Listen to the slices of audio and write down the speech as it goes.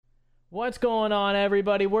What's going on,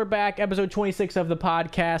 everybody? We're back, episode 26 of the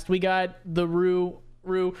podcast. We got the Rue,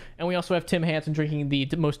 and we also have Tim Hansen drinking the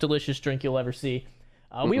most delicious drink you'll ever see.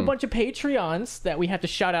 We have a bunch of Patreons that we have to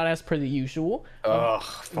shout out as per the usual.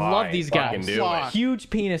 Love these guys. Huge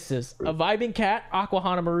penises. A Vibing Cat,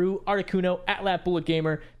 Aquahana Maru, Articuno, Atlap Bullet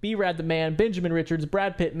Gamer, B-Rad the Man, Benjamin Richards,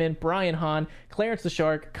 Brad Pittman, Brian Hahn, Clarence the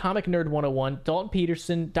Shark, Comic Nerd 101, Dalton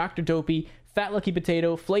Peterson, Dr. Dopey, Fat Lucky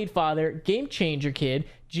Potato, Flayed Father, Game Changer Kid,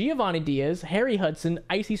 Giovanni Diaz, Harry Hudson,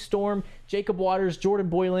 Icy Storm, Jacob Waters, Jordan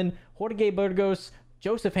Boylan, Jorge Burgos,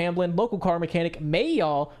 Joseph Hamblin, Local Car Mechanic,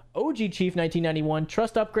 Mayall, OG Chief 1991,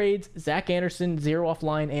 Trust Upgrades, Zach Anderson, Zero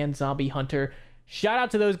Offline, and Zombie Hunter. Shout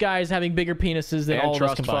out to those guys having bigger penises than all of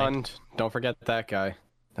us combined. Trust Fund. Don't forget that guy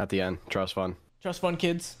at the end. Trust Fund. Trust Fund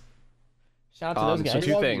kids. Shout out to those guys.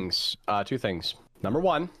 So two things. Number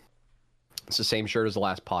one, it's the same shirt as the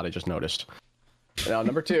last pod I just noticed. Now,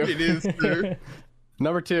 number two. It is true.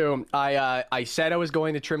 Number two, I said I was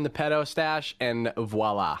going to trim the pedo stash, and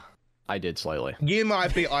voila. I did slightly. You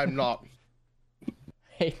might be, I'm not.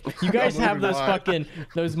 Hey, you guys have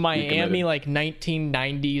those Miami like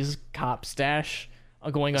 1990s cop stash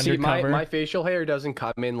going undercover. My facial hair doesn't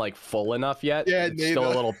come in like full enough yet. Yeah, it's still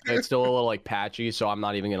a little like patchy, so I'm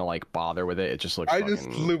not even gonna like bother with it. It just looks. I just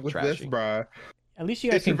live with trashy. this, bro. At least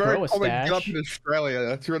you guys can grow a stash. It's very common get up in Australia.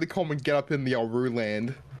 It's really common get up in the Oru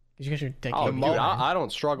land. You guys are oh, dude, I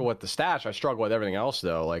don't struggle with the stash. I struggle with everything else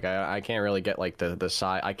though. Like I can't really get like the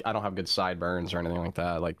side. I don't have good sideburns or anything like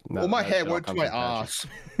that. Like well, my hair went to my ass.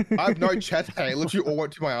 I have no chest hair. It literally all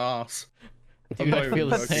went to my ass. Dude, I feel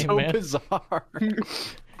the same, so man. Bizarre.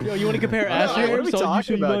 Yo, you want to compare ass What hair? are we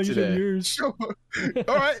talking about today? Sure.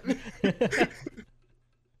 All right.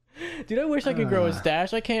 Dude, I wish I could grow a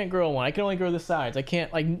stash. I can't grow one. I can only grow the sides. I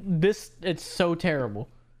can't like this. It's so terrible.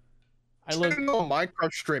 I look on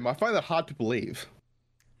Minecraft stream. I find that hard to believe.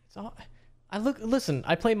 Listen,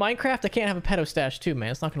 I play Minecraft. I can't have a pedo stash too,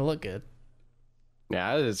 man. It's not gonna look good.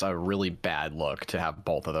 Yeah, it's a really bad look to have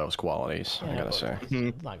both of those qualities. Yeah, I gotta say,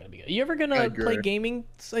 it's not gonna be good. You ever gonna play gaming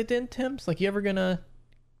site in Tim's? Like, you ever gonna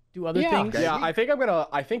do other things? Yeah, I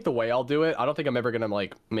think the way I'll do it, I don't think I'm ever gonna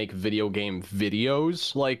like make video game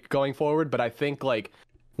videos like going forward, but I think like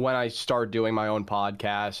when I start doing my own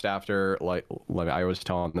podcast after, like I was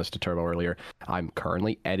telling this to Turbo earlier, I'm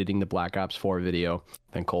currently editing the Black Ops 4 video.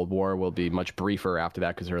 Then Cold War will be much briefer after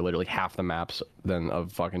that because there are literally half the maps than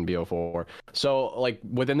of fucking BO4. So like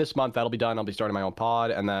within this month that'll be done. I'll be starting my own pod,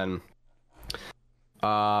 and then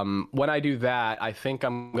when I do that, I think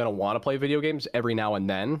I'm gonna want to play video games every now and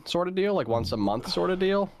then, sort of deal, like once a month, sort of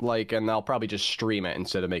deal. Like, and I'll probably just stream it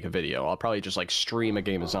instead of make a video. I'll probably just like stream a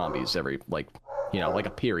game of zombies every like a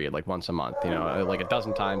period, like once a month, like a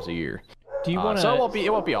dozen times a year. Do you want to? So it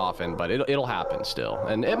won't be often, but it'll happen still,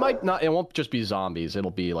 and it might not. It won't just be zombies.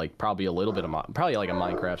 It'll be like probably a little bit of probably like a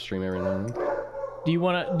Minecraft stream every now and then. Do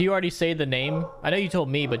you already say the name? I know you told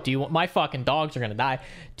me, but do you want? My fucking dogs are gonna die.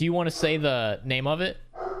 Do you want to say the name of it?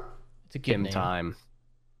 It's a good name. Time.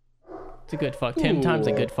 It's a good fuck. Tim Time's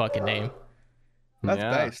a good fucking name. That's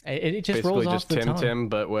nice. It just basically rolls off just the tongue. Tim,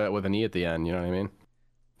 but with an E at the end. You know what I mean?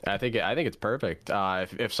 I think it's perfect.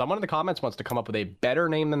 If someone in the comments wants to come up with a better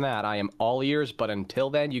name than that, I am all ears. But until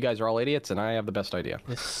then, you guys are all idiots, and I have the best idea.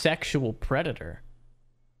 The Sexual Predator.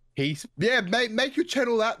 Make your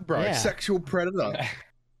channel that, bro. Yeah. Sexual Predator. Like,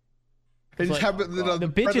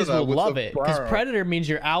 the bitches will love it because predator means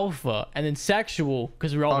you're alpha, and then sexual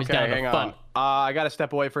because we're always down to fuck. I gotta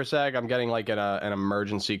step away for a sec. I'm getting like an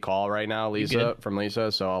emergency call right now, from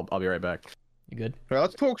Lisa. So I'll be right back. You good? Right,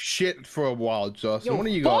 let's talk shit for a while, Justin. Yo, what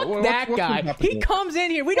do you got? Fuck that guy. He comes in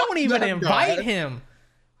here. We don't even invite him.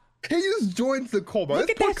 He just joins the call, bro. Look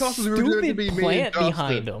this at that stupid plant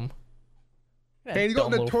behind him. And he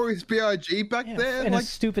got Notorious B.I.G. back there. And like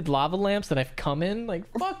stupid lava lamps that have come in. Like,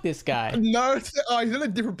 fuck this guy. No, he's in a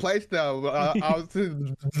different place now.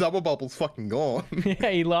 Double Bubble's fucking gone. Yeah,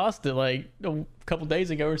 he lost it like a couple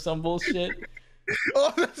days ago or some bullshit.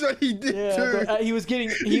 Oh, that's what he did too. He was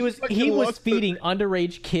feeding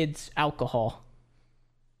underage kids alcohol.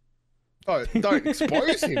 Oh, don't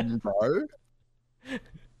expose him, bro.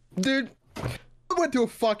 Dude, I went to a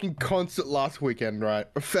fucking concert last weekend, right?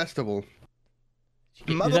 A festival.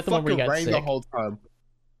 Is that the one where you got rained sick? The whole time.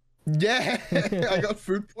 Yeah, I got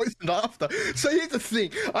food poisoning after. So here's the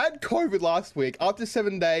thing. I had COVID last week. After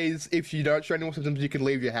 7 days, if you don't show any more symptoms, you can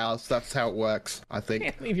leave your house. That's how it works, I think.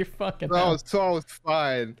 Can't leave your fucking house. So I was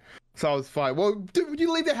fine. Well, dude, would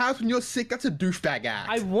you leave your house when you're sick? That's a douchebag act.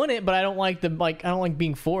 I wouldn't, but I don't like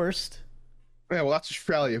being forced. Yeah, well, that's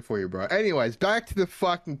Australia for you, bro. Anyways, back to the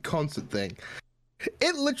fucking concert thing.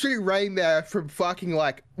 It literally rained there from fucking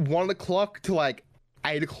like 1 o'clock to like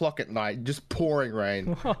 8 o'clock at night, just pouring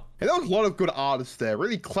rain. And there was a lot of good artists there,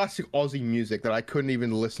 really classic Aussie music that I couldn't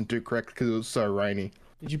even listen to correctly because it was so rainy.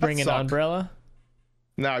 Did you bring an umbrella?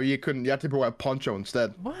 No, you couldn't. You had to wear a poncho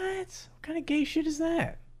instead. What kind of gay shit is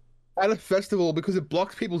that? At a festival, because it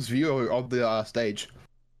blocks people's view of the stage.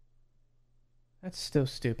 That's still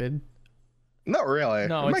stupid. Not really.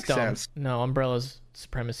 No, it it's makes dumb. sense. No, umbrellas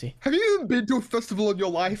supremacy. Have you even been to a festival in your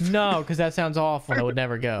life? No, because that sounds awful. I would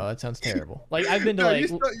never go. That sounds terrible. Like I've been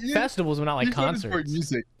to festivals, but not like concerts. Don't enjoy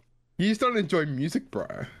music. You just don't enjoy music, bro.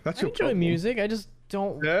 That's I your enjoy problem. music. I just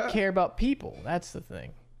don't care about people. That's the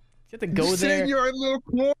thing. You have to go Just sit there. in your own little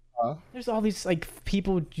corner. There's all these like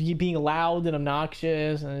people being loud and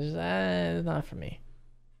obnoxious, and it's just, it's not for me.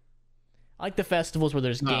 I like the festivals where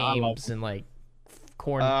there's games and like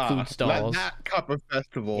corn food stalls. That type of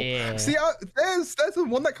festival. Yeah. See, there's the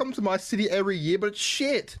one that comes to my city every year, but it's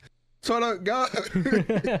shit. So I don't go.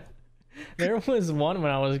 There was one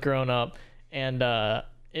when I was growing up, and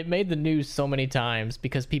it made the news so many times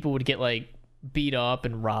because people would get like beat up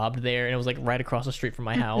and robbed there, and it was like right across the street from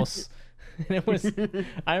my house. And it was,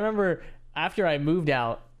 I remember after I moved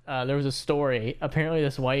out, there was a story. Apparently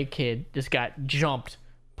this white kid just got jumped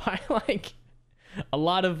by like a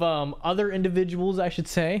lot of other individuals, I should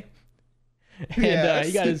say. And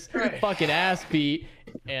he got his fucking ass beat,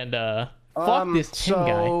 and fuck this Tim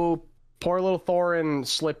guy. Poor little Thorin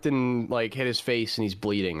slipped and like hit his face, and he's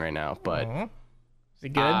bleeding right now. But is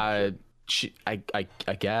it good? I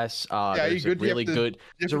guess there's good?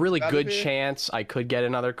 There's a really good chance I could get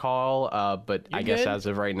another call. But I guess as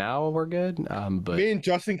of right now we're good. But me and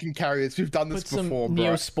Justin can carry this. We've done this before, some bro.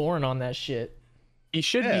 Neosporin on that shit. He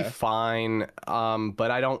should be fine.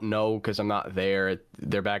 But I don't know because I'm not there.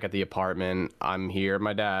 They're back at the apartment. I'm here at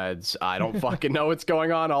my dad's. I don't fucking know what's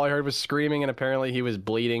going on. All I heard was screaming, and apparently he was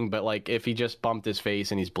bleeding. But like, if he just bumped his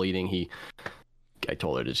face and he's bleeding, I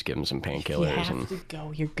told her to just give him some painkillers. You have to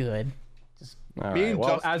go. You're good. All right.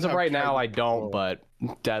 Well, as of right now, I don't, but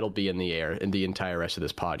that'll be in the air in the entire rest of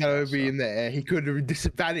this podcast. That'll be in the air. He could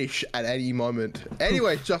vanish at any moment.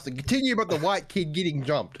 Anyway, Justin, continue about the white kid getting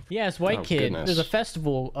jumped. Yes, white kid. Goodness. There's a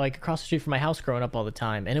festival like across the street from my house growing up all the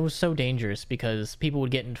time, and it was so dangerous because people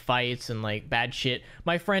would get in fights and like bad shit.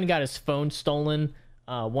 My friend got his phone stolen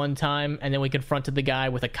one time, and then we confronted the guy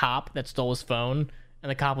with a cop that stole his phone. And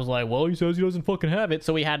the cop was like, well, he says he doesn't fucking have it.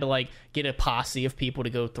 So we had to like get a posse of people to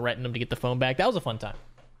go threaten him to get the phone back. That was a fun time.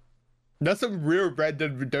 That's some real Red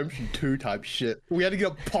Dead Redemption 2 type shit. We had to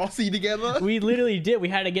get a posse together. We literally did. We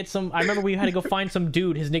had to get some. I remember we had to go find some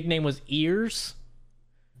dude. His nickname was Ears.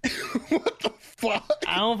 What the fuck?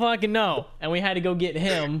 I don't fucking know. And we had to go get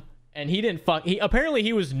him. And he didn't apparently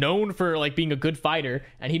he was known for like being a good fighter.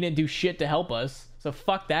 And he didn't do shit to help us. So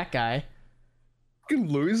fuck that guy.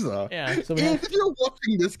 Loser. Yeah. So if you're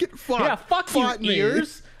watching this, get fucked. Yeah, fuck Fight you, me.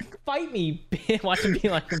 Ears. Fight me. Watch him be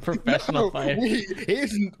like a professional fighter.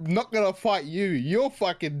 He's not gonna fight you. You're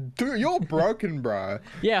broken, bro.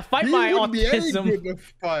 Yeah, fight my autism. Be any good in a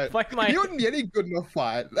fight. You wouldn't be any good in a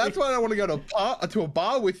fight. That's why I don't want to go to a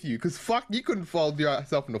bar with you, because fuck, you couldn't fold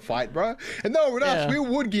yourself in a fight, bro. And no, with us, we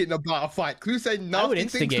would get in a bar fight because we say nasty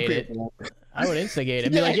things to people. I would instigate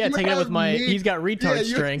it. Be like, take it up with my. He's got retard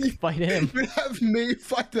strength. Fight him. You'd have me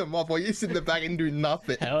fight them off while you sit in the back and do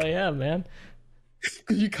nothing. Hell yeah, man.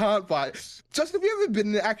 Because you can't fight. Justin, have you ever been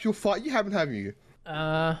in an actual fight? You haven't, have you?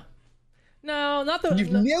 No, not the.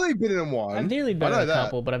 You've nearly been in one. I've nearly been in a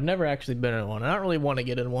couple, but I've never actually been in one. I don't really want to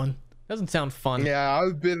get in one. Doesn't sound fun. Yeah,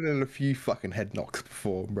 I've been in a few fucking head knocks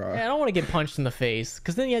before, bro. Yeah, I don't want to get punched in the face,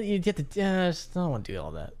 because then you get to. I don't want to do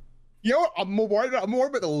all that. You know what? I'm more worried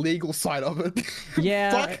about the legal side of it.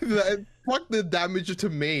 Yeah. Fuck the damage to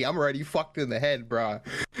me. I'm already fucked in the head, bro.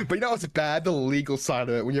 But you know what's bad? The legal side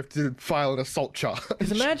of it, when you have to file an assault charge.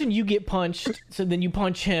 Because imagine you get punched, so then you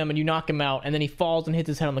punch him and you knock him out, and then he falls and hits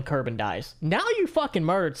his head on the curb and dies. Now you fucking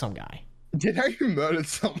murdered some guy. Did you murdered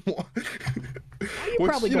someone? You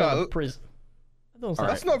probably go to prison.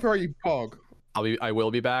 That's not very pog. I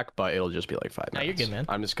will be back, but it'll just be like 5 minutes. No, you're good, man.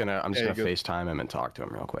 I'm just gonna FaceTime him and talk to him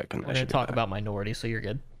real quick. And I'm gonna talk about minorities, so you're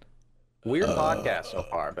good. Weird podcast so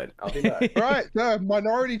far, but I'll be back. Right,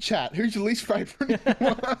 minority chat. Who's your least favorite?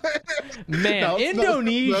 Man, no,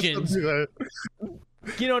 Indonesians.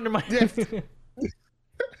 Get under my. Yes.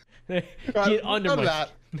 Get under my.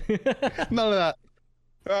 None of that.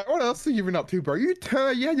 What else have you been up to, bro? You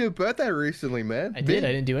had your birthday recently, man. I did.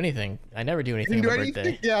 I didn't do anything. I never do anything on my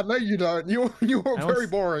birthday. Yeah, no, you don't. You were very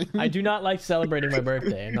boring. I do not like celebrating my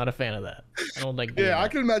birthday. I'm not a fan of that. I don't like. Yeah, I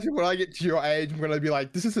can imagine when I get to your age, I'm gonna be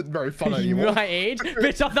like, this isn't very fun anymore. My age,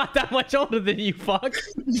 bitch, I'm not that much older than you. Fuck.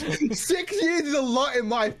 6 years is a lot in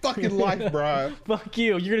my fucking life, bro. Fuck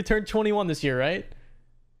you. You're gonna turn 21 this year, right?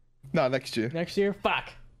 No, next year. Next year? Fuck.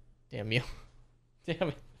 Damn you. Damn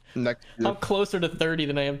it. Next year. I'm closer to 30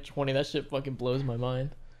 than I am 20. That shit fucking blows my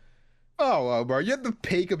mind. Oh, well, bro, you're at the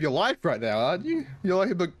peak of your life right now, aren't you? You're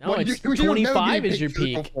like, no, it's 25 is your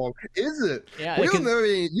peak. Is it? Yeah. Well,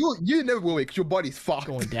 you never will be because your body's fucked.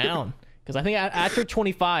 Going down. Because I think after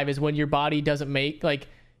 25 is when your body doesn't make, like,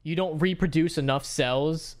 you don't reproduce enough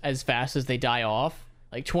cells as fast as they die off.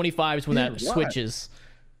 Like, 25 is when that switches.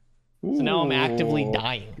 Ooh. So now I'm actively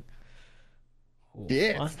dying. Ooh,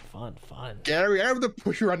 yeah. Fun. Gary, I have to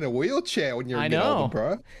push you around in a wheelchair when you're older,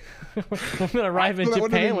 bro. I'm gonna arrive in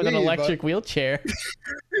Japan with an electric wheelchair.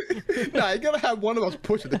 Nah, you gotta have one of us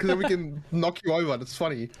push it because then we can knock you over. That's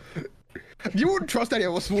funny. You wouldn't trust any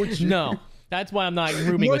of us, would you? No, that's why I'm not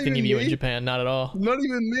rooming with any of you in Japan. Not at all. Not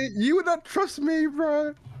even me. You would not trust me,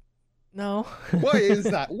 bro. No. Why is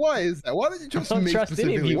that? Why don't you trust me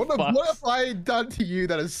specifically? What have I done to you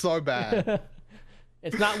that is so bad?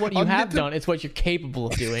 It's not what you have done, it's what you're capable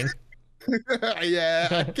of doing.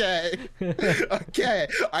 Yeah, okay. Okay.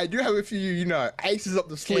 I do have a few, aces up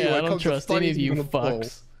the sleeve. Yeah, I don't trust any of you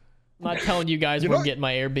fucks. I'm not telling you guys where I'm getting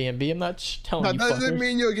my Airbnb. I'm not telling you fuckers. That doesn't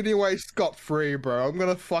mean you're getting away scot-free, bro. I'm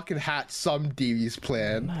gonna fucking hatch some devious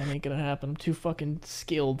plan. That ain't gonna happen. I'm too fucking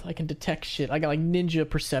skilled. I can detect shit. I got like ninja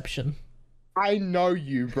perception. I know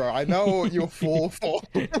you, bro. I know what you're for.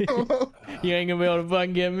 You ain't gonna be able to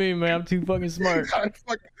fucking get me, man. I'm too fucking smart.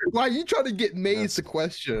 Why are you trying to get me is the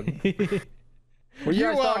question. What you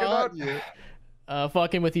guys talking about?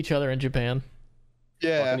 Fucking with each other in Japan.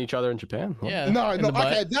 Yeah. Fucking each other in Japan? Huh? Yeah. No,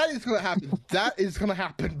 okay, that is gonna happen. That is gonna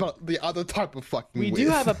happen, but the other type of fucking We do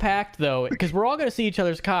have a pact, though, because we're all gonna see each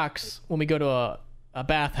other's cocks when we go to a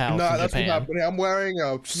bathhouse in Japan. No, that's not happening. I'm wearing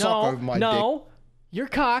a sock over my dick. No, your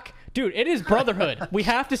cock. Dude, it is brotherhood. We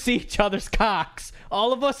have to see each other's cocks.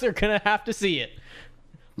 All of us are gonna have to see it.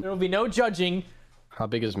 There will be no judging. How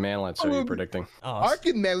big is Manlets are you predicting? I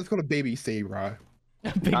reckon Manlet's got a BBC, bro.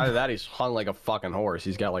 Either that, he's hung like a fucking horse.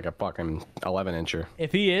 He's got like a fucking 11-incher.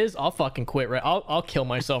 If he is, I'll fucking quit. Right, I'll kill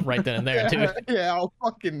myself right then and there, too. Yeah, I'll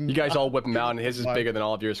fucking. You guys all whip him out, and his is bigger than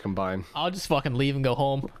all of yours combined. I'll just fucking leave and go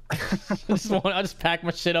home. I'll just pack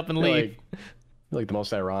my shit up and leave. Like the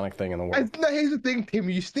most ironic thing in the world. No, here's the thing, Tim.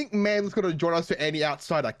 You think Manlet's gonna join us for any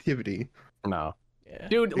outside activity? No. Yeah.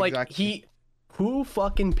 Dude, like who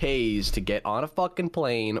fucking pays to get on a fucking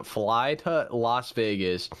plane, fly to Las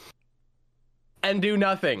Vegas, and do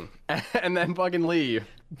nothing, and then fucking leave?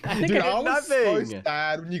 I was so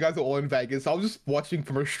sad when you guys were all in Vegas. I was just watching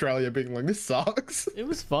from Australia, being like, "This sucks." It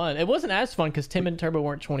was fun. It wasn't as fun because Tim and Turbo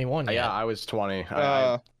weren't 21 yet. Yeah, I was 20.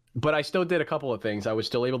 But I still did a couple of things. I was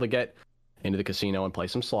still able to get into the casino and play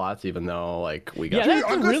some slots, even though we got. Yeah,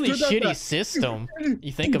 that's a really shitty system.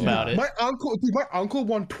 You think about it. My uncle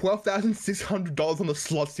won $12,600 on the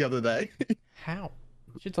slots the other day. How?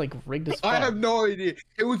 Shit's like rigged as fuck. I have no idea.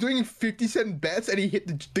 It was doing 50-cent bets, and he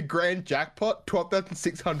hit the grand jackpot,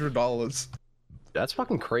 $12,600. That's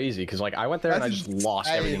fucking crazy. Because I went there and I just lost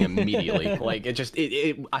everything immediately. I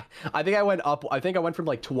think I went up. I think I went from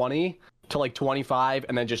 20 to 25,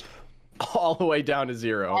 and then just all the way down to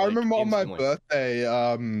zero. I remember on my birthday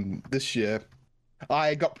this year,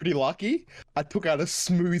 I got pretty lucky. I took out a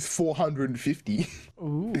smooth 450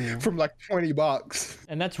 from $20.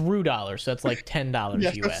 And that's RU dollars, so that's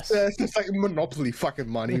 $10 US. It's like Monopoly fucking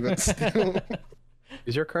money, but still.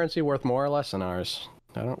 Is your currency worth more or less than ours?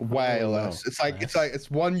 Way less. It's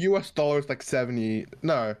 $1 US is like 70.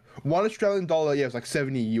 No, $1 Australian dollar. Yeah, it's like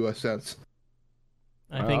 70 US cents.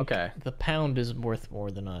 I think the pound is worth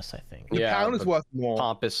more than us, I think. The pound is worth more.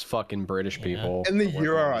 Pompous fucking British people. And the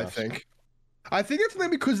euro, I think. I think it's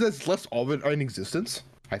maybe because there's less of it in existence,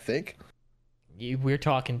 I think. We're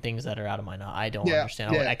talking things that are out of my knowledge. I don't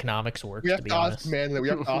understand how economics works, to be honest. We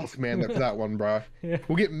have to ask Manlet for that one, bro.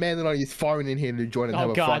 We'll get Manlet on his phone in here to join and have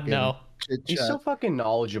a fucking... no. He's so fucking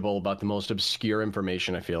knowledgeable about the most obscure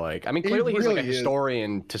information, I feel like. I mean, clearly he's a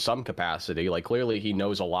historian to some capacity. Clearly he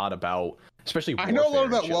knows a lot about... Especially I know a lot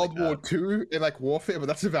about World War II and warfare, but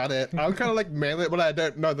that's about it. I'm kind of like Manlet, but I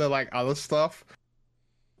don't know the other stuff.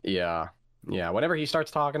 Yeah, whenever he starts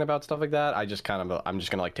talking about stuff like that, I'm just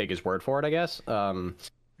gonna take his word for it, I guess.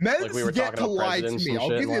 Manlet's we were yet to lie to me. I'll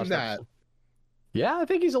give him that. Yeah, I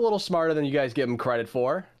think he's a little smarter than you guys give him credit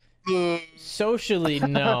for. Socially,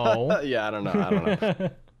 no. Yeah, I don't know.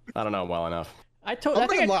 I don't know him well enough. I think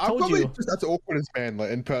I told you. Just as awkward as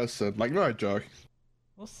Manlet in person. No joke.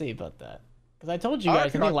 We'll see about that. Because I told you guys, I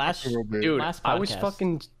think last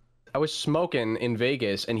podcast. I was smoking in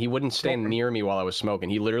Vegas, and he wouldn't stand near me while I was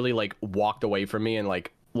smoking. He literally walked away from me and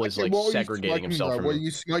was like segregating himself from. Were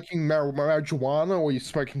you smoking marijuana or were you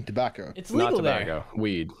smoking tobacco? It's legal. Not tobacco, there.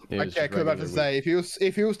 Weed. Okay, because I was about to say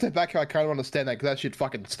if it was tobacco, I kind of understand that because that shit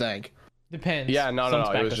fucking stank. Depends. Yeah, no,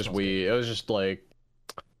 it was just weed. It was just like.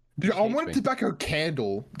 Dude, I want a tobacco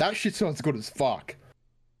candle. That shit sounds good as fuck.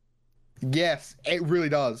 Yes, it really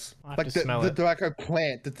does. Like the tobacco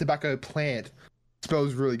plant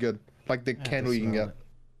smells really good. Like the candle you can get.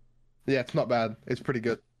 Yeah, it's not bad. It's pretty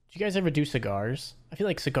good. Do you guys ever do cigars? I feel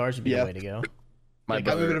like cigars would be the way to go. My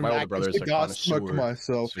older brother is a cigar smoker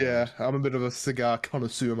myself. Yeah, I'm a bit of a cigar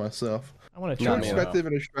connoisseur myself. I want to try. It's expensive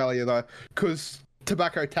in Australia though, because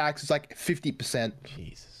tobacco tax is like 50%.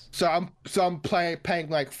 Jesus. So I'm paying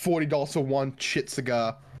like $40 for one shit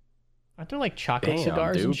cigar. Aren't there like chocolate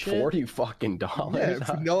cigars and shit? $40 fucking dollars.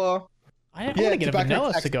 Yeah, vanilla. I want to get a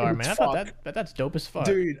vanilla cigar, man. I thought that's dope as fuck.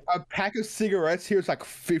 Dude, a pack of cigarettes here is like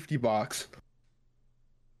 $50.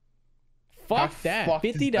 Fuck that.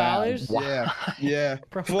 $50? Wow. Yeah.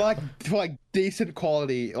 for like decent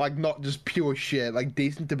quality, like not just pure shit, like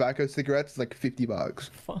decent tobacco cigarettes, like $50.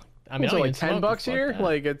 Fuck. I mean, like $10 here.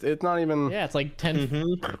 Like it's not even. Yeah, it's like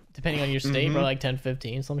 10, depending on your state, but like 10,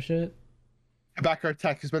 15, some shit. Tobacco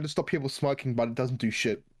tax is meant to stop people smoking, but it doesn't do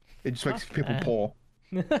shit. It just makes people poor.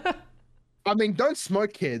 I mean, don't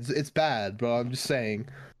smoke, kids. It's bad, but I'm just saying.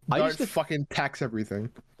 Don't fucking tax everything.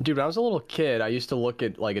 Dude, when I was a little kid, I used to look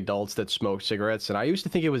at like adults that smoke cigarettes, and I used to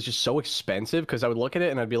think it was just so expensive because I would look at it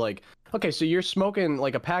and I'd be like, okay, so you're smoking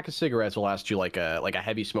like a pack of cigarettes will last you like a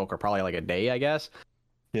heavy smoker, probably like a day, I guess.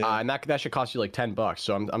 Yeah. And that should cost you like $10.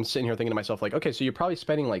 So I'm sitting here thinking to myself like, okay, so you're probably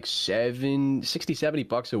spending like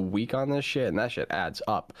 $70 a week on this shit, and that shit adds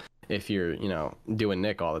up if you're, doing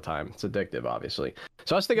Nick all the time. It's addictive, obviously.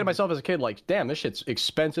 So I was thinking to myself as a kid like, damn, this shit's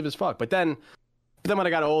expensive as fuck. But then when I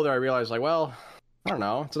got older, I realized like, well, I don't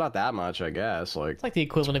know, it's not that much, I guess. Like it's like the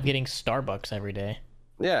equivalent of getting Starbucks every day.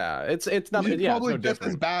 Yeah, it's not. Yeah, probably it's no just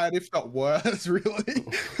as bad, if not worse, really.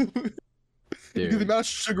 Because the amount of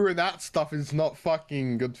sugar in that stuff is not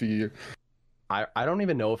fucking good for you. I don't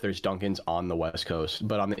even know if there's Dunkins on the West Coast,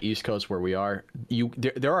 but on the East Coast where we are,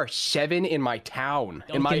 there are 7 in my town.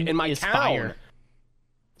 Dunkin in my town. Fire.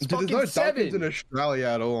 There's no Dunkins in Australia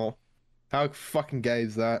at all. How fucking gay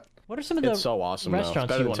is that? What are some of the so awesome, restaurants though. It's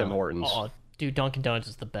better you than Tim Hortons? Oh, dude, Dunkin' Donuts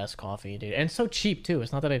is the best coffee, dude, and so cheap too.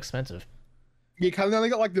 It's not that expensive. You kind of only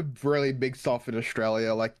got like the really big stuff in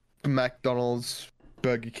Australia, like McDonald's,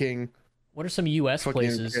 Burger King. What are some U.S.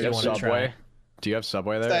 places you want to try? Do you have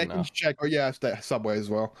Subway there? Steak and Shake. Oh yeah, Subway as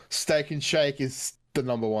well. Steak and Shake is the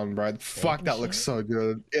number one, bro. Fuck, that looks so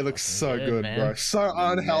good. It looks so good, bro. So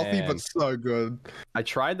unhealthy, but so good. I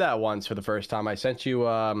tried that once for the first time. I sent you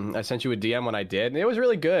a DM when I did, and it was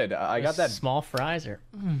really good. I got that small fries or.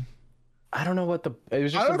 I don't know what it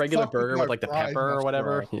was just a regular burger with like the pepper or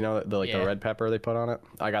whatever, the red pepper they put on it.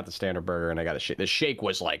 I got the standard burger and I got a shake. The shake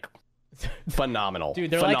was like phenomenal.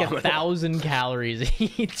 Dude, they're like 1,000 calories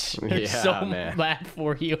each. They're bad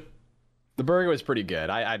for you. The burger was pretty good.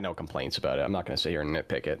 I had no complaints about it. I'm not going to sit here and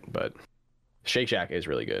nitpick it, but Shake Shack is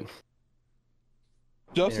really good.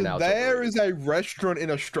 Justin, there is a restaurant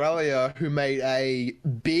in Australia who made a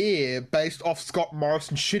beer based off Scott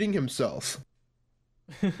Morrison shitting himself.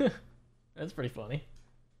 That's pretty funny.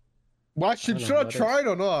 Well, should I try it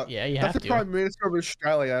or not? Yeah, you have to. That's the Prime Minister of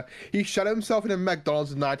Australia. He shut himself in a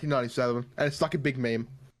McDonald's in 1997, and it's like a big meme.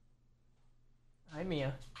 Hi,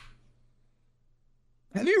 Mia.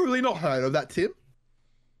 Have you really not heard of that, Tim?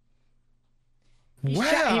 He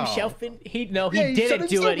shot himself in. He didn't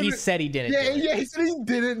do it. He said he didn't do it. Yeah, he said he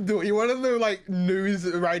didn't do it. He went on the like news,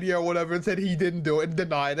 radio, or whatever, and said he didn't do it and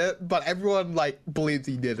denied it. But everyone like believes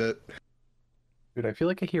he did it. Dude, I feel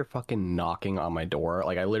like I hear fucking knocking on my door.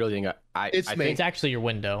 Like I literally think it's me. It's actually your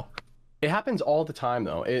window. It happens all the time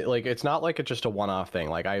though. It's not like it's just a one-off thing.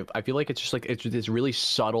 Like I feel like it's just like it's this really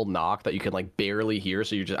subtle knock that you can like barely hear.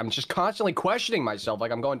 So I'm just constantly questioning myself.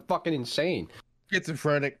 Like I'm going fucking insane.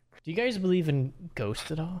 Schizophrenic. Do you guys believe in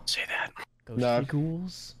ghosts at all? Say that. Ghostly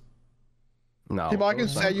ghouls? No. Tim, I can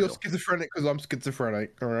say you're schizophrenic because I'm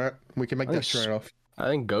schizophrenic. All right, we can make that trade-off. I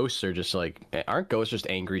think ghosts are just like, aren't ghosts just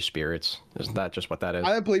angry spirits? Isn't that just what that is?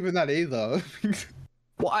 I don't believe in that either.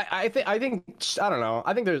 Well, I think I don't know.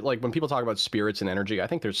 I think there's like when people talk about spirits and energy, I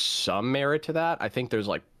think there's some merit to that. I think there's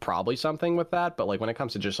like probably something with that, but like when it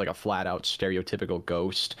comes to just like a flat out stereotypical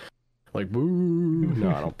ghost, like boo,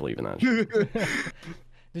 no, I don't believe in that.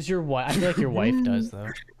 Does your wife? I feel like your wife does though.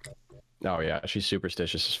 Oh yeah, she's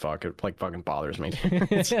superstitious as fuck. It like fucking bothers me.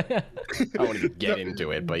 I won't even get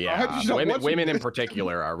into it, but yeah, women in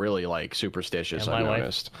particular are really like superstitious. I've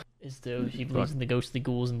noticed. She believes in the ghostly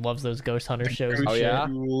ghouls and loves those ghost hunter shows. Oh yeah.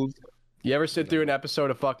 You ever sit through an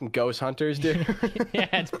episode of fucking Ghost Hunters, dude? Yeah,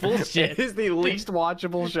 it's bullshit. It is the least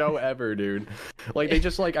watchable show ever, dude. Like, they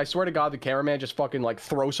just, like, I swear to God, the cameraman just fucking, like,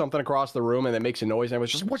 throws something across the room and it makes a noise and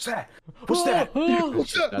everyone's just, what's that? What's that?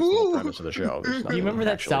 That's the whole premise of the show. Do you remember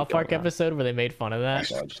that South Park episode where they made fun of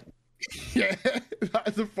that? Yeah,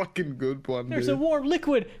 that's a fucking good one. There's a warm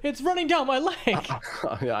liquid. It's running down my leg.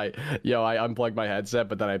 I unplugged my headset,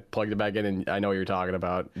 but then I plugged it back in, and I know what you're talking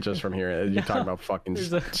about just from here. You're talking about fucking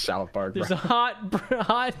South Park. There's a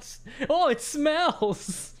hot. Oh, it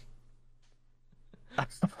smells.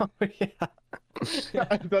 Oh, yeah.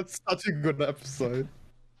 That's such a good episode.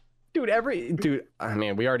 Dude, I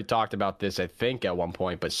mean, we already talked about this, I think, at one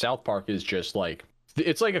point, but South Park is just like,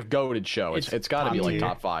 it's like a goated show. It's got to be like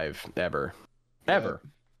top 5 ever. The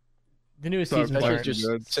newest season is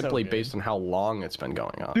just simply based on how long it's been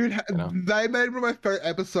going on. Dude, they made one of my favorite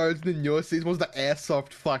episodes in the newest season was the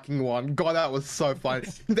airsoft fucking one. God, that was so funny.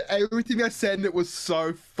 Everything I said in it was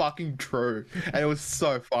so fucking true, and it was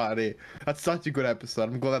so funny. That's such a good episode.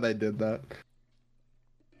 I'm glad that they did that.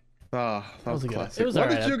 Ah, that was classic.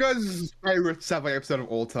 What is your guys' favorite South Park episode of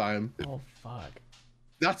all time? Oh fuck.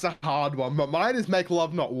 That's a hard one, but mine is Make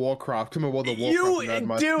Love Not Warcraft. I'm a World of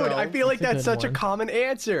Warcraft dude, I feel like that's such a common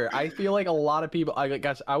answer. I feel like a lot of people. I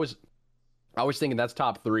guess I was thinking that's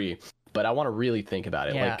top 3, but I want to really think about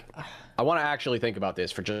it. Yeah. Like, I want to actually think about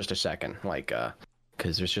this for just a second, like,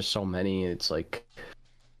 because there's just so many. It's like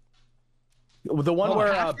the one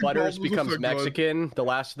where Butters becomes Mexican, the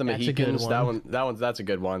last of the Mohicans. That's a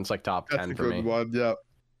good one. It's like top 10 for me. That's a good one. Yeah.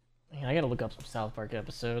 Man, I gotta look up some South Park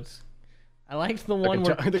episodes. I liked the one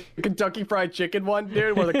where the Kentucky Fried Chicken one,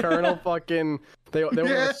 dude, where the Colonel fucking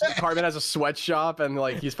Cartman has a sweatshop and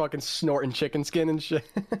like he's fucking snorting chicken skin and shit.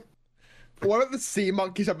 What about the Sea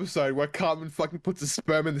Monkeys episode where Cartman fucking puts a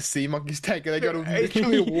sperm in the sea monkeys tank and they go to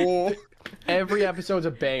literally war? Every episode's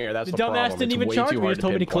a banger. That's the dumbass problem. didn't even charge me. He just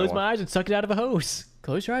told me to close one. my eyes and suck it out of a hose.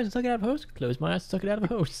 Close your eyes and suck it out of a hose. Close my eyes and suck it out of a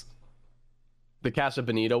hose. The Casa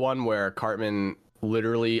Bonita one where Cartman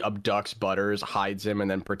literally abducts Butters, hides him,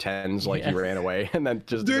 and then pretends like he ran away, and then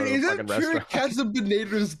just dude, go to the fucking restaurant. Casa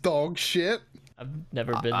Bonita's dog shit? I've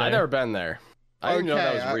never been there. I've never been there. I didn't know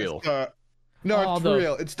that was real. No, it's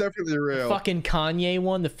real. It's definitely real. Fucking Kanye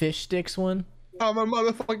one, the fish sticks one. I'm a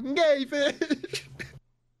motherfucking gay fish.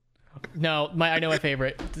 No, I know my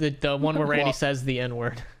favorite. The one where Randy says the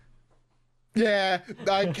N-word. Yeah,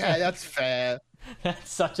 okay, that's fair.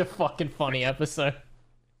 That's such a fucking funny episode.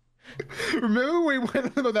 Remember we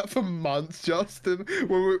went on about that for months, Justin,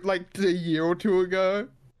 when we like a year or 2 ago?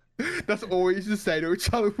 That's all we used to say to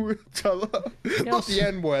each other. Not the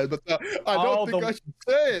N-word, but I don't think I should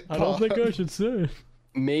say it. I don't think I should say it.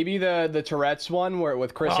 Maybe the Tourette's one where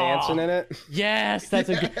with Chris Hansen in it. Yes, that's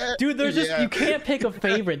a good dude. There's just you can't pick a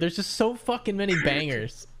favorite. There's just so fucking many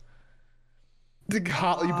bangers. The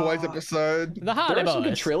Hartley Boys episode. The Hartley There are Boys. some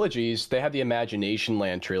good trilogies. They had the Imagination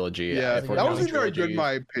Land trilogy. Yeah, that wasn't very good in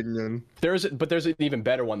my opinion. But there's an even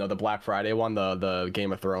better one though. The Black Friday one, the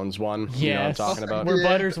Game of Thrones one. Yes. You know what I'm talking about? Where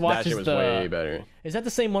Butters watches that shit was way better. Is that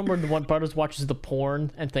the same one where Butters watches the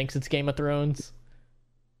porn and thinks it's Game of Thrones?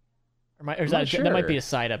 Or is that might be a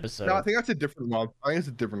side episode? No, I think that's a different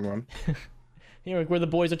one. You know, where the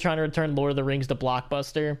boys are trying to return Lord of the Rings to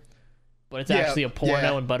Blockbuster, but it's actually a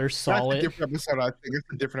porno and Butters saw it. That's a different episode, I think. It's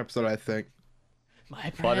a different episode, I think.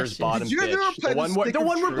 My Butters bottom Did you guys ever play the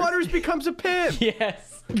one where Butters becomes a pimp.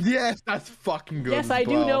 Yes. Yes, that's fucking good. Yes, I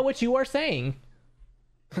do know what you are saying.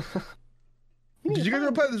 Did you guys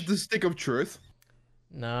ever play the Stick of Truth?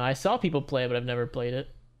 No, I saw people play it, but I've never played it.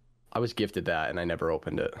 I was gifted that and I never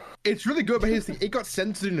opened it. It's really good, but here's the thing: it got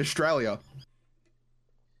censored in Australia.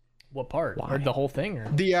 What part? Why? Or the whole thing? Or?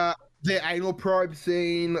 The anal probe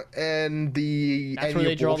scene and the That's where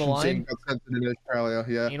they draw the line? scene got censored in Australia.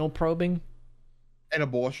 Yeah, Anal probing? and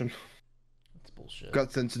abortion That's bullshit.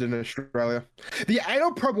 got censored in Australia. The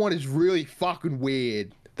anal probe one is really fucking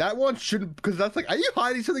weird. That one shouldn't, because that's like, are you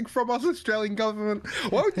hiding something from us, Australian government?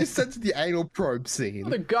 Why would you censor the anal probe scene?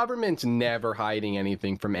 The government's never hiding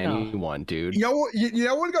anything from anyone, dude. You know what? You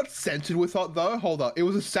know what got censored with that though? Hold up, it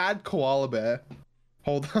was a sad koala bear.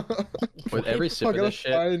 Hold on. With every sip of this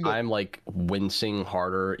shit, I'm like wincing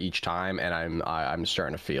harder each time, and I'm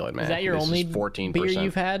starting to feel it, man. Is that your only 14%. beer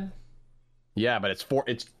you've had? Yeah, but it's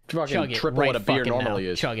fucking Chug it triple what a beer normally now.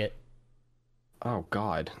 is. Chug it. Oh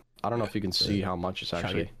God, I don't know if you can see how much it's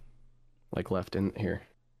actually like left in here.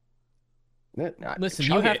 Listen,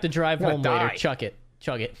 you have to drive home later. Chug it.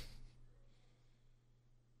 Chug it.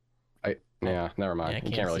 Yeah, never mind. Yeah,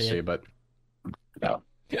 you can't really see, but no.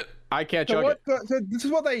 I can't So chug it. So this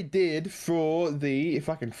is what they did for the, if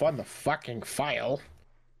I can find the fucking file,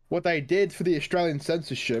 what they did for the Australian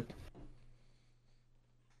censorship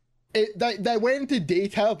They went into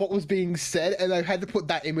detail of what was being said, and they had to put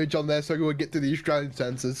that image on there so we would get to the Australian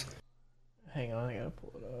census. Hang on, I gotta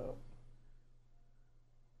pull it up.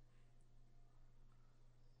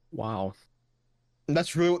 Wow. And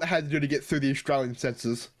that's really what they had to do to get through the Australian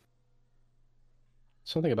census.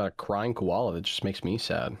 Something about a crying koala that just makes me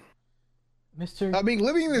sad. I mean,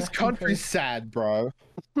 living in this country's sad, bro.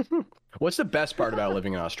 What's the best part about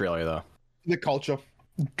living in Australia, though? The culture.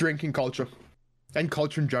 Drinking culture. And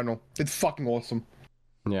culture in general. It's fucking awesome.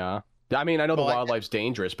 Yeah. I mean, I know the wildlife's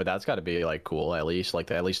dangerous, but that's got to be, like, cool, at least. Like,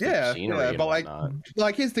 the scenery and but, whatnot.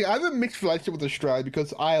 like, here's the thing. I have a mixed relationship with Australia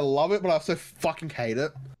because I love it, but I also fucking hate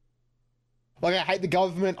it. Like, I hate the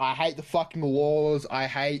government, I hate the fucking laws, I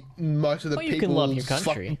hate most of the people's you can love your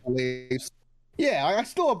country. Fucking beliefs. Yeah, I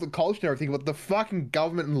still love the culture and everything, but the fucking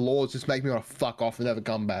government and laws just make me want to fuck off and never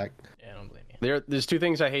come back. Yeah, I don't blame you. There's two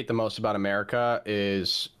things I hate the most about America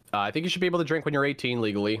is... I think you should be able to drink when you're 18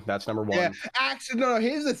 legally. That's number one. Yeah, actually, no,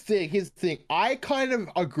 here's the thing. I kind of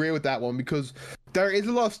agree with that one because there is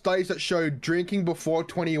a lot of studies that show drinking before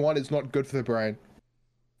 21 is not good for the brain.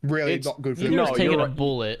 Really, it's not good for the brain. You're taking a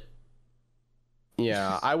bullet.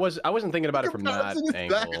 Yeah, I wasn't thinking about it from that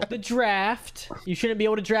angle. The draft. You shouldn't be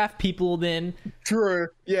able to draft people then. True.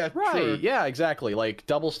 Yeah, right. True. Yeah, exactly. Like,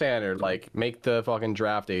 double standard. Like, make the fucking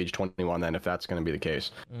draft age 21 then, if that's going to be the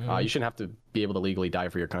case. You shouldn't have to be able to legally die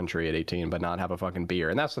for your country at 18, but not have a fucking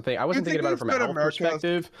beer. And that's the thing. I wasn't thinking about it from a health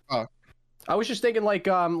perspective. I was just thinking, like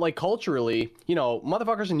culturally, you know,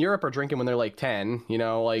 motherfuckers in Europe are drinking when they're, like, 10, you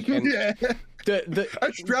know, like... And yeah. The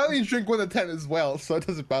Australians drink when they're 10 as well, so it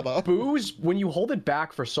doesn't matter. Booze, when you hold it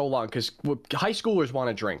back for so long, because high schoolers want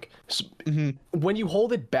to drink. When you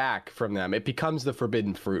hold it back from them, it becomes the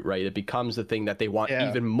forbidden fruit, right? It becomes the thing that they want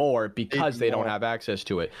even more because they don't have access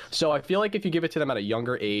to it. So I feel like if you give it to them at a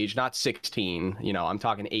younger age, not 16, you know, I'm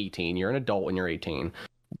talking 18, you're an adult when you're 18,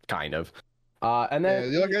 kind of. And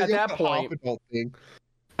then at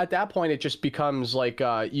that point, it just becomes like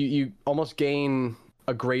you almost gain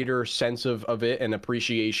a greater sense of it and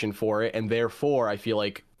appreciation for it, and therefore I feel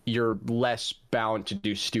like you're less bound to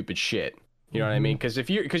do stupid shit. You know what I mean? Because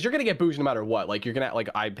you're gonna get booze no matter what. Like you're gonna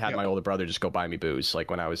I had my older brother just go buy me booze like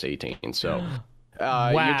when I was 18. So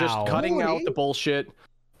you're just cutting out the bullshit,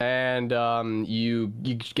 and you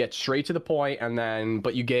get straight to the point, and then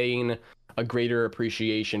but you gain a greater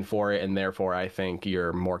appreciation for it, and therefore I think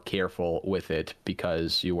you're more careful with it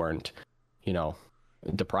because you weren't, you know,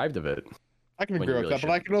 deprived of it. I can agree with that, but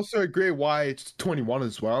I can also agree why it's 21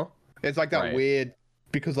 as well. It's like that weird,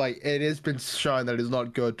 because like it has been shown that it is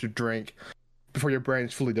not good to drink before your brain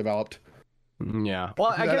is fully developed. Yeah.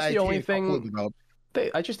 Well, I guess the only thing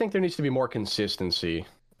I just think there needs to be more consistency,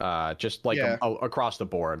 just like across the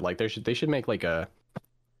board. Like they should make like a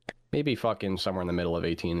maybe fucking somewhere in the middle of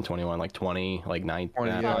 18 and 21, like 20, like 19.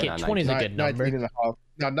 20 is a good number. 19 and a half.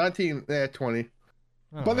 No, 19, 20.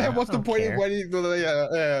 But then what's the point of when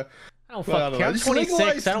I don't fucking care. I'm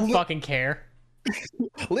 26. I don't fucking care.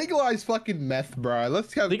 Legalize fucking meth, bro.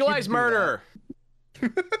 Let's have legalize murder.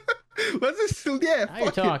 Let's just How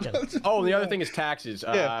you talking? Oh, the other thing is taxes.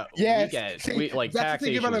 We like that's the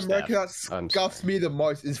thing about America that scuffs me the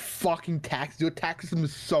most is fucking taxes. Your tax system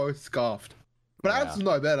is so scuffed. But ours is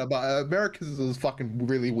no better. But America's is fucking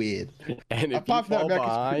really weird. And if you fall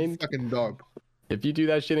behind, fucking dope. If you do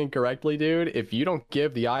that shit incorrectly, dude, if you don't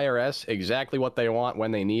give the IRS exactly what they want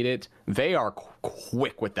when they need it, they are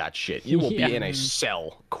quick with that shit. You will be in a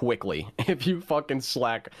cell quickly. If you fucking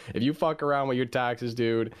if you fuck around with your taxes,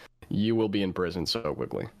 dude, you will be in prison so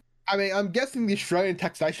quickly. I mean, I'm guessing the Australian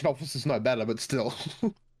taxation office is no better, but still.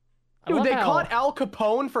 Dude, they caught Al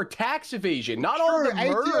Capone for tax evasion. Not all of the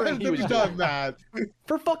murdering he was doing.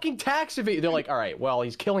 For fucking tax evasion. They're like, all right, well,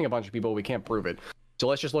 he's killing a bunch of people. We can't prove it. So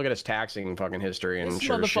let's just look at his taxing fucking history and this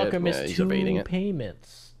sure shit, missed he's 2 evading it.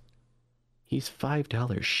 payments. He's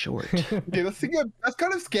 $5 short. Yeah, that's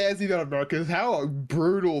kind of scares me about America, is how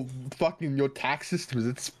brutal fucking your tax system is.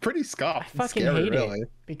 It's pretty scuffed. I fucking hate it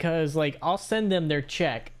because like I'll send them their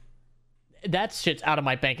check. That shit's out of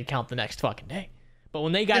my bank account the next fucking day. But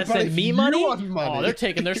when they gotta send me money, oh, they're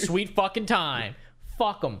taking their sweet fucking time.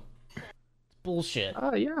 Fuck them. It's bullshit.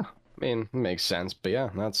 Oh yeah. I mean, it makes sense, but yeah,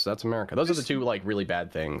 that's America. Those are the two like really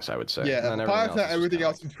bad things, I would say. Yeah, apart from that, everything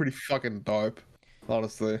else is pretty fucking dope,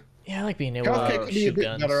 honestly. Yeah, I like being able to shoot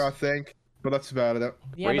guns. Better, I think, but that's about it.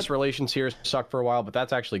 Yeah, race relations here suck for a while, but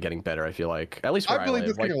that's actually getting better. I feel like, at least where I believe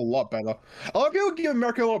it's getting a lot better. A lot of people give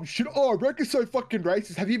America a lot of shit. Oh, America's so fucking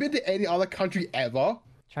racist. Have you been to any other country ever?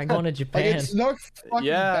 Try going to Japan. Like, it's no fucking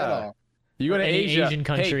better. You go to Asia. Asian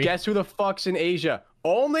country. Hey, guess who the fuck's in Asia?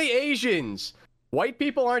 Only Asians. White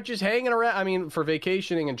people aren't just hanging around. I mean, for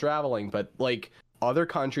vacationing and traveling, but like other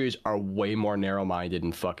countries are way more narrow-minded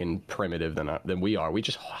and fucking primitive than we are.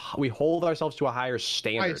 We hold ourselves to a higher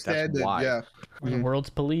standard. That's why. Yeah. We're the world's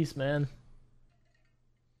police, man.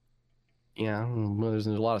 Yeah, well, there's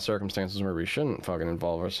a lot of circumstances where we shouldn't fucking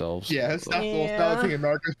involve ourselves. Yeah, that's the thing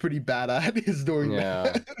America's pretty bad at, is doing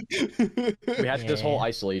that. We had this whole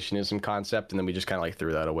isolationism concept, and then we just kind of like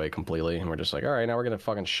threw that away completely, and we're just like, all right, now we're gonna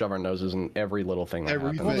fucking shove our noses in every little thing that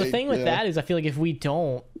happens. Well, the thing with that is, I feel like if we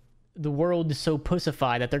don't, the world is so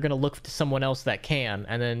pussified that they're gonna look to someone else that can,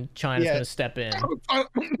 and then China's gonna step in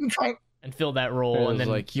and fill that role. And then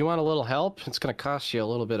like, you want a little help? It's gonna cost you a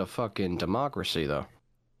little bit of fucking democracy, though.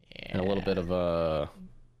 Yeah. And a little bit of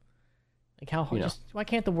like how why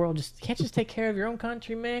can't the world just take care of your own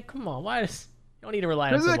country, man? Come on, you don't need to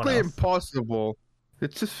rely on someone else. Physically impossible.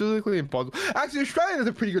 It's just physically impossible. Actually, Australia does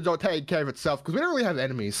a pretty good job taking care of itself because we don't really have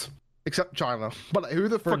enemies except China. But who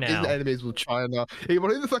the fuck isn't enemies with China?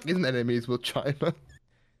 Who the fuck isn't enemies with China?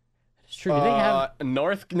 It's true. Do they have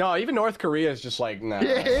even North Korea is just like, nah.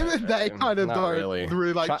 Yeah, even they kind of don't really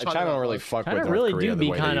like China don't really fuck with North really Korea do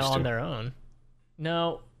be kind of on their own.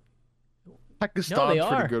 No. Pakistan's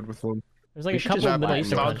pretty good with them. There's like a couple of Middle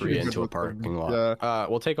Eastern countries into a parking lot. Yeah.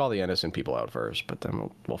 We'll take all the innocent people out first, but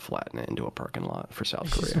then we'll flatten it into a parking lot for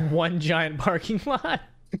South Korea. Just one giant parking lot.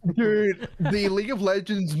 Dude, the League of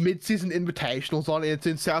Legends mid-season invitational's on. It's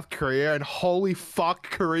in South Korea, and holy fuck,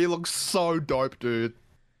 Korea looks so dope, dude.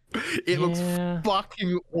 It looks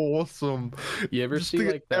fucking awesome. You ever see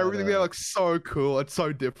like that, everything there looks so cool. It's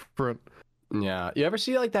so different. Yeah, you ever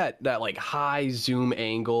see like that like high zoom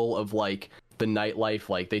angle of like the nightlife?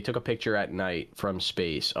 Like they took a picture at night from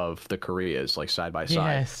space of the Koreas like side by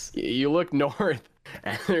side. Yes. You look north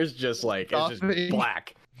and there's just like it's just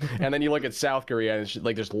black. And then you look at South Korea and it's just,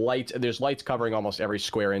 like there's lights covering almost every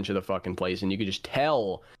square inch of the fucking place, and you could just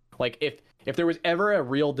tell like if there was ever a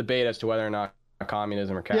real debate as to whether or not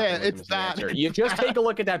communism or capitalism it's is the that. answer, you just take a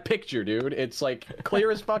look at that picture, dude. It's like clear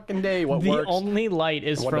as fucking day what works. The only light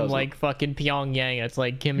is from like fucking Pyongyang. It's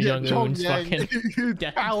like Kim Jong-un's fucking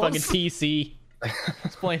PC.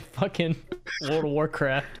 It's playing fucking World of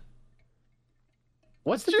Warcraft.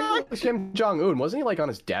 What's the deal with Kim Jong-un? Wasn't he like on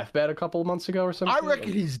his deathbed a couple of months ago or something? I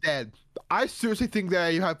reckon he's dead. I seriously think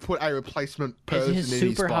that you have put a replacement person in his spot. Is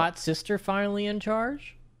his super hot sister finally in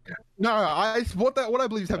charge? No, what I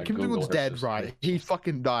believe is that Kim Jong-un's dead, right? He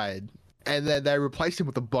fucking died, and then they replaced him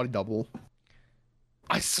with a body double.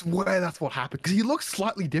 I swear that's what happened because he looks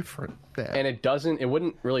slightly different there. And it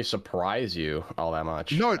wouldn't really surprise you all that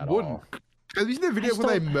much. No, it wouldn't. Have you seen the video when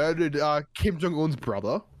they murdered Kim Jong-un's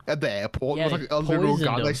brother at the airport? Yeah, with like a literal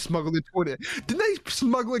gun. They smuggled it into it. Didn't they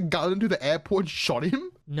smuggle a gun into the airport and shot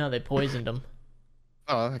him? No, they poisoned him.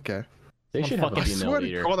 Oh, okay. They should have a female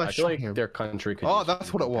leader. I feel like their country could. Oh,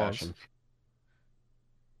 that's what it was.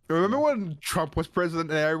 Remember when Trump was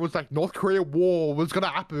president and everyone was like, North Korea war was gonna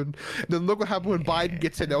happen, and then look what happened when Biden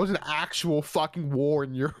gets in. There was an actual fucking war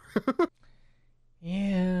in Europe.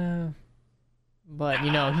 Yeah, but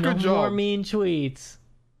no more mean tweets.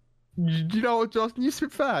 You know what, Justin? You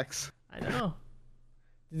spit facts. I know.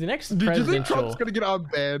 The next presidential... Do you think Trump's gonna get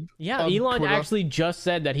unbanned? Yeah, Elon actually just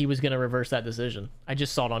said that he was gonna reverse that decision. I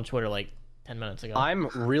just saw it on Twitter like 10 minutes ago. I'm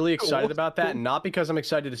really excited about that, not because I'm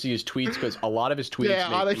excited to see his tweets, because a lot of his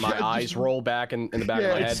tweets make my eyes roll back in the back of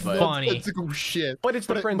my head. It's funny. But it's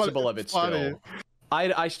the principle of it still.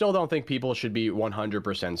 I still don't think people should be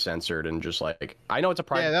 100% censored and just like, I know it's a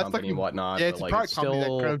private company and whatnot. Yeah, it's but, a private company that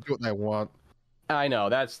kind of do what they want. I know,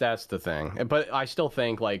 that's the thing. But I still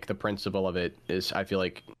think like the principle of it is, I feel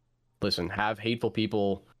like, listen, have hateful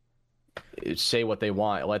people say what they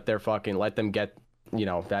want. Let them get,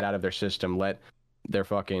 that out of their system. Let their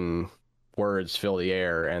fucking words fill the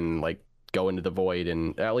air and like go into the void,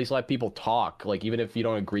 and at least let people talk. Like, even if you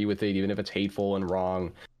don't agree with it, even if it's hateful and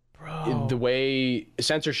wrong, bro. The way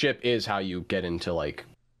censorship is how you get into like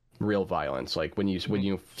real violence. Like when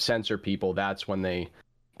you censor people, that's when they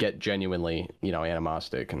get genuinely,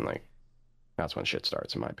 animostic, and like that's when shit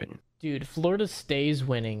starts, in my opinion. Dude, Florida stays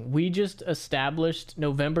winning. We just established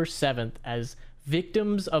November 7th as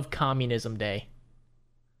Victims of Communism Day.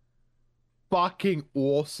 Fucking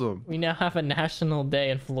awesome. We now have a national day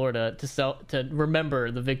in Florida to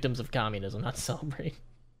remember the victims of communism, not celebrate.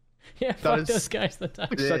 Yeah, fuck those guys.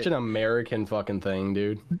 It's such an American fucking thing,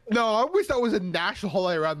 dude. No, I wish that was a national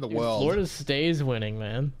holiday around the world. Florida stays winning,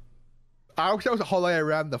 man. I wish that was a holiday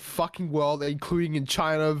around the fucking world, including in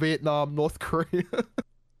China, Vietnam, North Korea.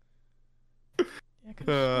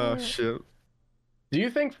 Shit. Do you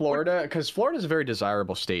think Florida, because Florida's a very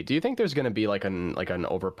desirable state, do you think there's going to be like an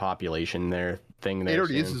overpopulation thing there? It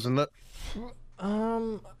already is, isn't it?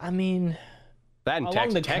 I mean, That in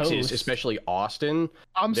Texas, coast. especially Austin.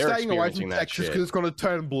 I'm staying away from Texas because it's going to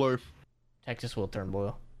turn blue. Texas will turn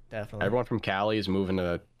blue. Definitely. Everyone from Cali is moving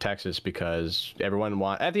to Texas because at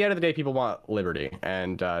the end of the day, people want liberty.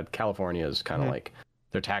 And California is kind of like,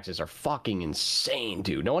 their taxes are fucking insane,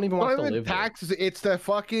 dude. No one even wants to live taxes, there. It's their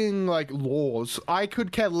fucking, like, laws. I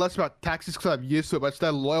could care less about taxes because I'm used to it, but it's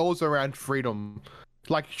their laws around freedom.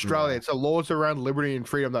 Like Australia, it's the laws around liberty and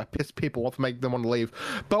freedom that piss people off, make them want to leave.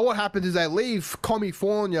 But what happens is they leave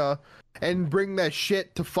California and bring their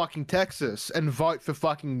shit to fucking Texas and vote for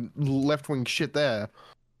fucking left-wing shit there.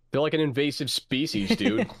 They're like an invasive species,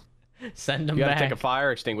 dude. Send them back. You gotta back. take a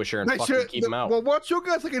fire extinguisher and fucking keep them out. Well, what's your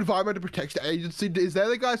guys' like environmental protection agency? Is that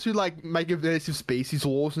the guys who like make invasive species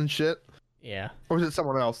laws and shit? Yeah. Or is it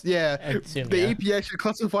someone else? Yeah. The EPA should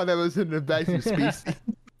classify them as an invasive species.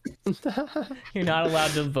 You're not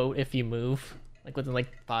allowed to vote if you move, like within like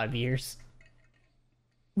 5 years.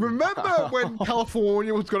 Remember when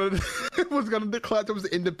California was gonna declare it was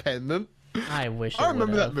independent? I wish. I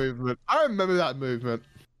remember that movement.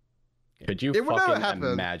 Could you fucking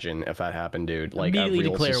imagine if that happened, dude? Like a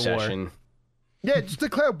real secession. War. Yeah, just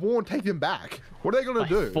declare war and take them back. What are they gonna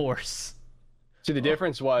do? Force. See, the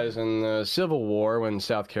difference was in the Civil War when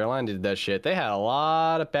South Carolina did that shit, they had a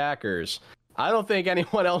lot of backers. I don't think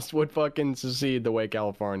anyone else would fucking secede the way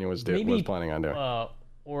California was planning on doing.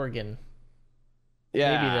 Oregon.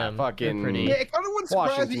 Yeah, maybe them. Fucking. Yeah, it kind of wouldn't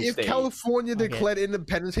surprise me if California declared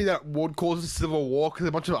independence. That would cause a civil war because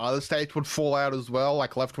a bunch of other states would fall out as well.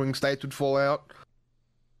 Like left-wing states would fall out.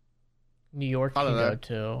 New York can go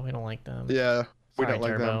too. We don't like them. Yeah, we Sorry, don't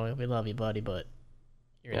like Turbo. them. We love you, buddy, but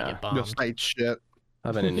you're gonna get bombed. Your state shit.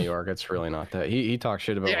 I've been in New York. It's really not that. He talks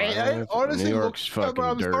shit about. Honestly, New York's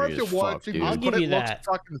fucking dirty as fuck, dude. I'll give you that.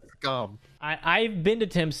 Fucking scum. I've been to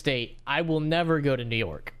Tim's state. I will never go to New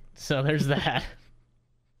York. So there's that.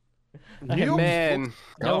 Man,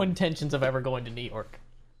 no intentions of ever going to New York.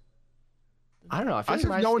 I don't know. I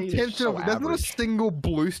have no intention of. There's not a single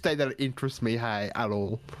blue state that interests me, at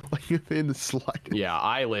all. Like in the slightest. Yeah,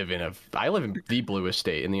 I live in the bluest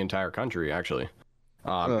state in the entire country, actually.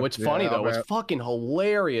 What's funny though, what's fucking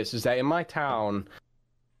hilarious is that in my town,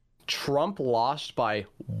 Trump lost by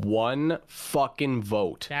 1 fucking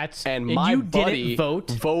vote. And my buddy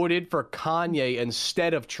voted for Kanye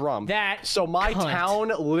instead of Trump. So my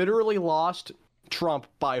town literally lost Trump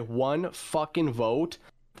by 1 fucking vote.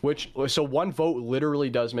 So 1 vote literally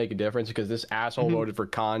does make a difference because this asshole voted for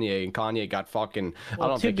Kanye and Kanye got fucking. Well,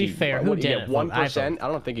 I don't think who did 1%? I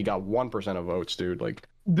don't think he got 1% of votes, dude. Like.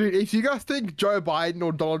 Dude, if you guys think Joe Biden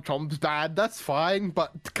or Donald Trump's bad, that's fine,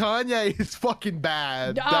 but Kanye is fucking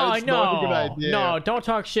bad. Oh, no, don't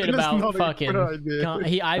talk shit about fucking...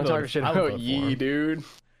 I'm talking shit about Yee, dude.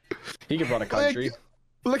 He can run a country.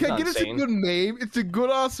 Like I get it's a good meme, it's a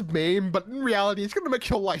good-ass meme, but in reality, it's gonna make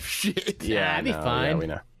your life shit. Yeah, that'd be fine. Yeah, we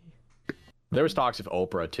know. There was talks of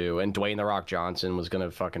Oprah too, and Dwayne the Rock Johnson was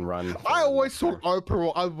gonna fucking run. I always thought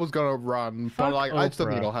Oprah was gonna run, but like I still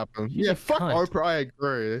think it'll happen. Yeah, fuck Oprah, I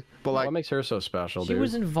agree. But like, what makes her so special, dude? She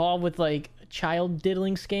was involved with like child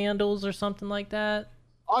diddling scandals or something like that.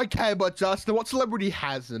 Okay, but Justin, what celebrity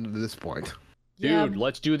hasn't at this point? Dude,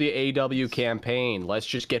 let's do the AW campaign. Let's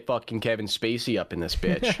just get fucking Kevin Spacey up in this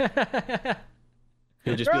bitch.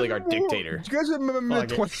 He'll just be like our dictator. Do you guys remember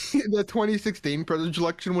the 2016 presidential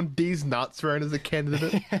election when D's nuts ran as a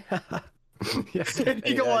candidate? Yes,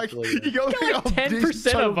 he got like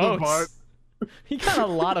 10% of votes. He got a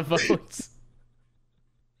lot of votes.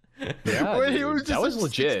 Yeah, when he was just was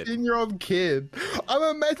legit. 16-year-old kid.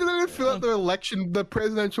 I'm imagining him fill out the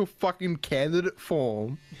presidential fucking candidate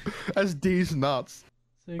form as D's nuts.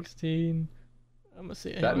 16. I'm gonna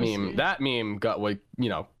see that meme got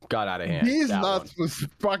got out of hand. These nuts was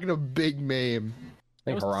fucking a big meme.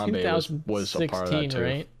 I think Harambe was a part of that too.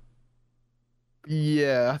 Right?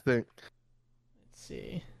 Yeah, I think. Let's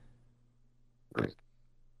see.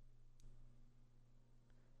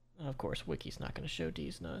 Of course, Wiki's not gonna show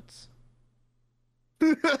D's nuts.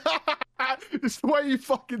 It's the way you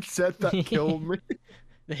fucking said that killed me.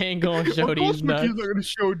 They ain't gonna show D's nuts. Wiki's not gonna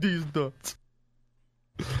show D's nuts.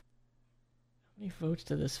 How many votes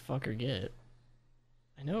did this fucker get?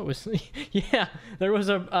 I know it was... Yeah, there was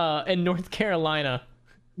a... in North Carolina.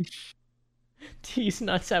 D's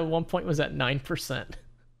nuts at one point was at 9%.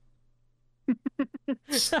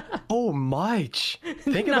 Oh, much.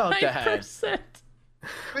 Think about that. 9%.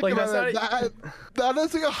 Like that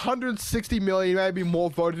is like 160 million, maybe more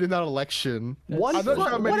voted in that election. What out of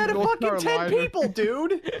fucking 10 people,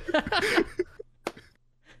 dude?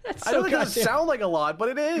 I know it doesn't sound like a lot, but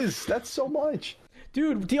it is. That's so much.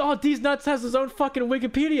 Dude, D's Nuts has his own fucking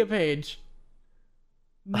Wikipedia page.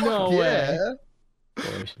 No way.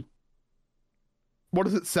 What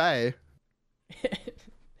does it say?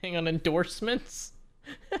 Hang on, endorsements?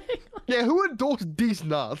 Yeah, who endorsed these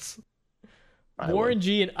nuts? Warren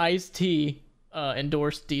G and Ice-T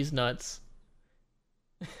endorsed these nuts.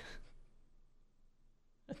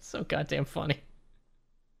 That's so goddamn funny.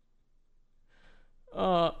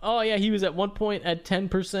 Oh yeah, he was at one point at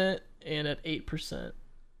 10% and at 8%.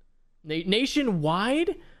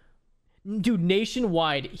 Nationwide? Dude,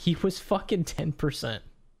 nationwide, he was fucking 10%.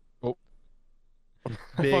 Oh.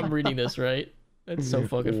 If I'm reading this right. That's so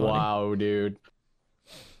fucking funny. Wow, dude.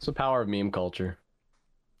 It's the power of meme culture.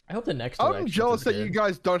 I hope the next I'm jealous that you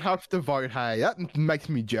guys don't have to vote, hey. That makes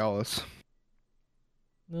me jealous.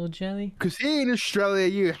 Little jelly? Because here in Australia,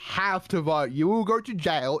 you have to vote. You will go to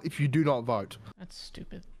jail if you do not vote. That's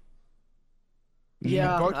stupid.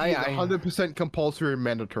 Yeah, voting is 100% compulsory and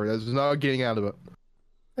mandatory. There's no getting out of it.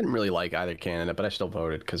 I didn't really like either candidate, but I still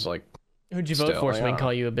voted because, like... Who'd you vote for so we can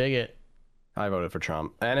call you a bigot? I voted for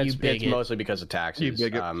Trump. And it's mostly because of taxes.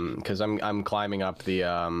 Because I'm climbing up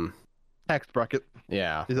the... tax bracket.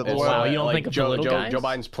 Yeah. Is it the wow, you don't think of the little guys? Joe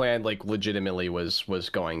Biden's plan, like, legitimately was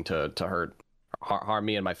going to harm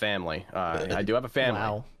me and my family. I do have a family.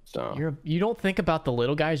 Wow. So you don't think about the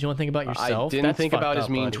little guys. You don't think about yourself. I didn't think about his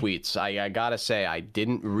mean tweets. I gotta say, I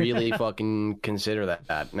didn't really fucking consider that,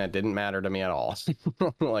 and that didn't matter to me at all.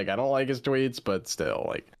 Like, I don't like his tweets, but still,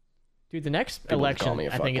 like, dude, the next election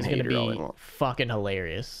I think is gonna be fucking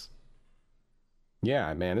hilarious.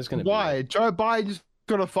 Yeah, man, it's gonna be. Why? Joe Biden's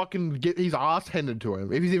gonna fucking get his ass handed to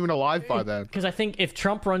him if he's even alive by then. Because I think if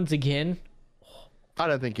Trump runs again. I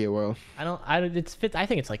don't think he will. I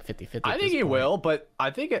think it's like 50-50. I think he will, but I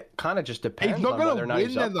think it kind of just depends. He's not on gonna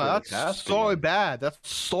win then. That's so bad. That's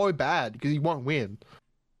so bad because he won't win.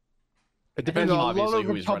 It depends. A lot obviously, of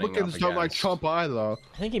who he's running Republicans up don't like against. Trump either.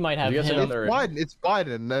 I think he might have him. It's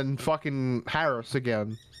Biden and fucking Harris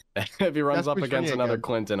again. If he runs up against another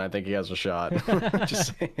Clinton, I think he has a shot.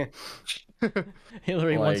 Just saying.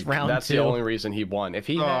 Hillary wants round 2. That's the only reason he won. If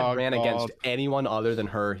he had ran against anyone other than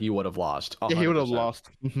her, he would have lost. 100%. Yeah, he would have lost.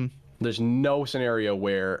 There's no scenario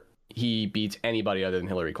where he beats anybody other than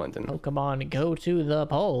Hillary Clinton. Oh, come on, go to the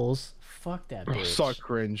polls. Fuck that bitch. So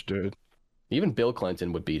cringe, dude. Even Bill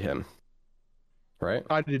Clinton would beat him. Right?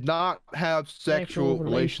 I did not have sexual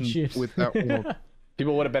relations with that woman.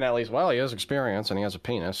 People would have been at least, well, he has experience and he has a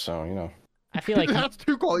penis, so, you know. I feel like that's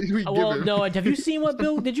 2 qualities we give him. No, did you see what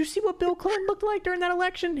Bill Clinton looked like during that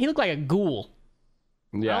election? He looked like a ghoul.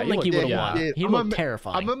 Yeah, I don't think he would have won. He looked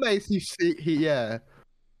terrifying. I'm amazed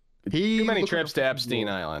Too many trips to Epstein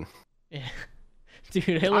Island. Yeah.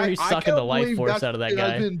 Dude, Hillary's sucking the life force out of that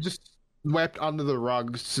guy. Been just swept under the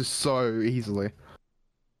rug just so easily.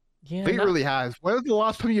 Yeah, I think it really has. When was the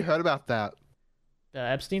last time you heard about that? The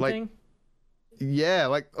Epstein thing? Yeah,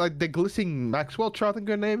 like the glistening Maxwell trial, I think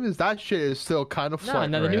her name is. That shit is still kind of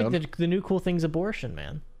floating around. The new cool thing's abortion,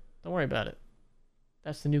 man. Don't worry about it.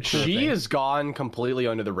 That's the new cool thing. She has gone completely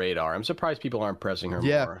under the radar. I'm surprised people aren't pressing her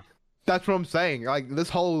more. That's what I'm saying. Like, this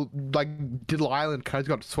whole, Diddle Island kind of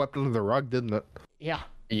got swept under the rug, didn't it? Yeah.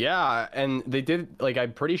 Yeah, and they did, like,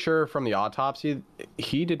 I'm pretty sure from the autopsy,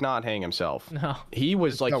 he did not hang himself. No. He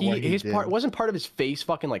was, like, wasn't part of his face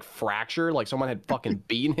fucking, like, fractured, like someone had fucking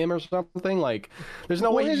beaten him or something. Like, there's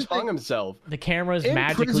no way he just hung himself. The cameras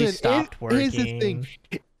magically stopped working. Here's the thing.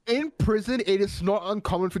 In prison, it is not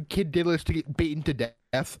uncommon for kid diddlers to get beaten to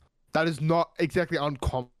death. That is not exactly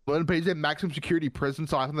uncommon, but he's in maximum security prison,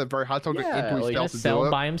 so I think that's very hard to get into his cell to do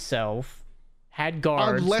it. By himself. Had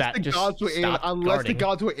guards unless the guards were in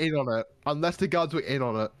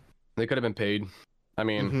on it. They could have been paid. I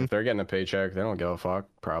mean, if they're getting a paycheck, they don't give a fuck,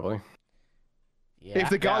 probably. Yeah. If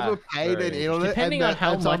the guards were paid and in on it, depending on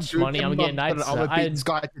how much money I'm getting, I'd beat this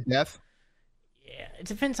guy to death. Yeah, it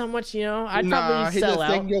depends how much, you know. I'd probably sell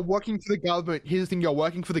out. You're working for the government. Here's the thing: you're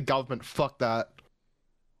working for the government. Fuck that.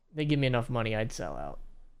 They give me enough money, I'd sell out.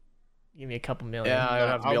 Give me a couple million. Yeah, it would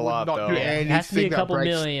have to be a lot, though. It has to be a couple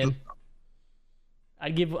million.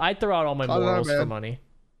 I'd throw out all my morals for money.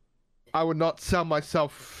 I would not sell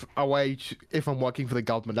myself away if I'm working for the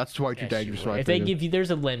government. That's way too dangerous. If they give you, there's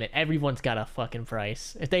a limit. Everyone's got a fucking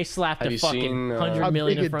price. If they slapped a fucking 100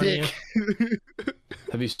 million in front of you.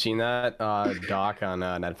 Have you seen that doc on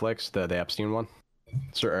Netflix, the Epstein one?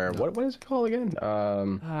 Sir, what is it called again?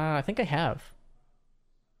 I think I have.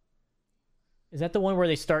 Is that the one where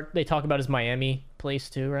they talk about his Miami place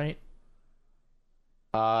too, right?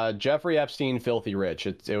 Jeffrey Epstein, Filthy Rich.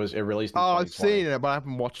 It released in 2020. I've seen it, but I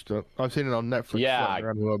haven't watched it. I've seen it on Netflix. Yeah,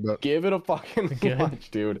 a little bit. Give it a fucking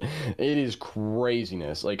watch, dude. It is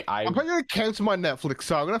craziness. Like I'm probably gonna cancel my Netflix,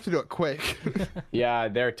 so I'm gonna have to do it quick. Yeah,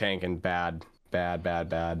 they're tanking bad. There's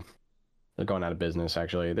They're going out of business.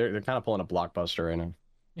 Actually, they're kind of pulling a Blockbuster right now.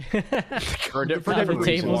 The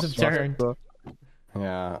tables have turned.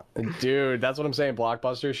 Yeah, dude, that's what I'm saying.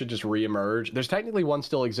 Blockbuster should just reemerge. There's technically one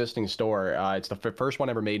still existing store. It's the first one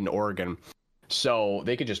ever made in Oregon, so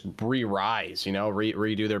they could just re-rise, you know,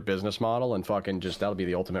 redo their business model and fucking just that'll be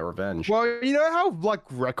the ultimate revenge. Well, you know how like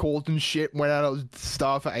records and shit went out of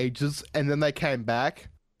style for ages and then they came back.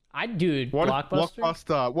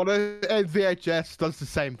 Blockbuster. What a VHS does the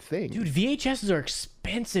same thing. Dude, VHSs are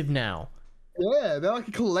expensive now. Yeah, they're like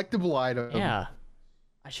a collectible item. Yeah.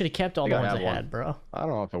 I should have kept all the ones I had, bro. I don't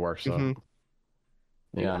know if it works though.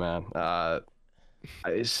 Yeah, man.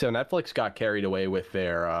 So Netflix got carried away with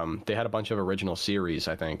their they had a bunch of original series,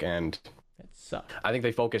 I think, and That sucked. I think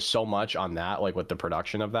they focused so much on that, like with the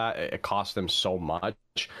production of that, it cost them so much,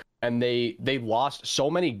 and they lost so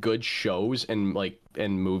many good shows and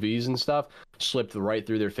movies and stuff, slipped right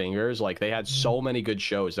through their fingers. Like they had so many good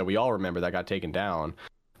shows that we all remember that got taken down.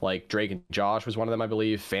 Like Drake and Josh was one of them, I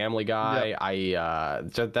believe. Family Guy.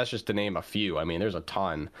 Yep. That's just to name a few. I mean, there's a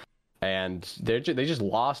ton, and they just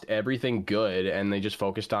lost everything good, and they just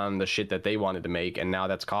focused on the shit that they wanted to make, and now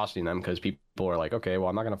that's costing them because people are like, okay, well,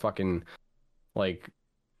 I'm not gonna fucking like.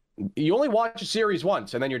 You only watch a series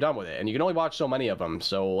once, and then you're done with it, and you can only watch so many of them.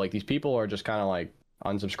 So like these people are just kind of like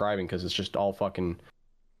unsubscribing because it's just all fucking,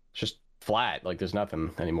 it's just flat. Like there's nothing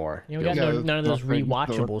anymore. We got none of those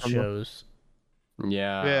rewatchable shows.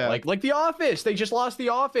 Yeah, like The Office. They just lost The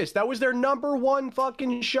Office. That was their #1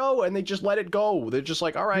 fucking show, and they just let it go. They're just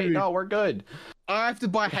like, all right, no, we're good. I have to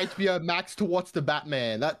buy HBO Max to watch the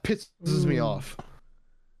Batman. That pisses me off.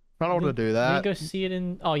 I don't want to do that. You go see it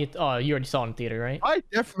in. You already saw it in theater, right? I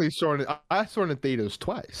definitely saw it. I saw it in theaters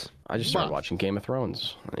twice. I just started watching Game of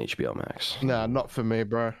Thrones on HBO Max. Nah, not for me,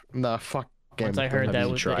 bro. Nah, fuck. Once I heard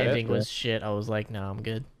that the ending was shit, I was like, no, I'm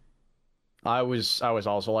good. I was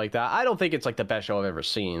also like that. I don't think it's like the best show I've ever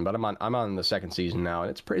seen, but I'm on the second season now,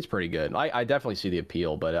 and it's pretty good. I definitely see the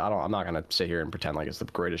appeal, but I'm not gonna sit here and pretend like it's the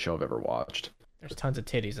greatest show I've ever watched. There's tons of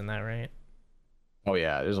titties in that, right? Oh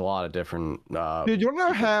yeah, there's a lot of different. Dude, you wanna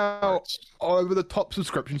know how over the top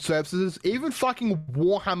subscription services, even fucking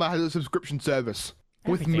Warhammer has a subscription service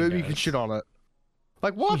with movies and shit on it.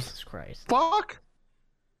 Like what? Jesus Christ! Fuck.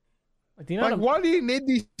 Like, why do you need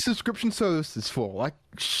these subscription services for? Like,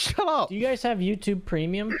 shut up. Do you guys have YouTube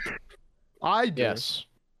Premium? I do. Yes.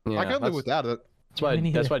 Yeah, I can't live without it. That's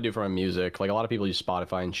what I do for my music. Like, a lot of people use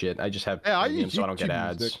Spotify and shit. I just have Premium so I don't get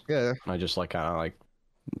ads. Music. Yeah. I just, like, kind of, like,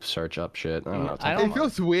 search up shit. I don't know. It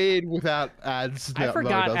feels weird without ads. I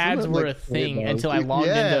forgot ads were a thing until I logged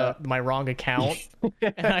into my wrong account.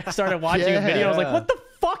 And I started watching a video. I was like, what the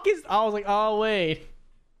fuck is... I was like, oh, wait.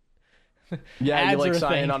 Yeah, you like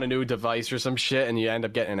sign in on a new device or some shit, and you end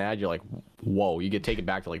up getting an ad. You're like, "Whoa!" You get taken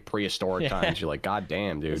back to like prehistoric times. You're like, "God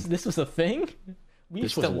damn, dude!" This was a thing. We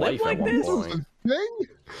this used was to live like this. This was a thing.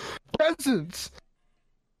 Presents,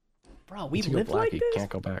 bro. We lived like this. Can't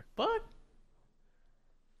go back. Fuck.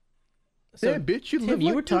 So, yeah, bitch.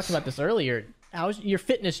 You were talking about this earlier. How's your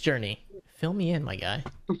fitness journey? Fill me in, my guy.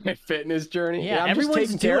 My fitness journey. Yeah,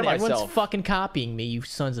 everyone's doing it. Everyone's fucking copying me. You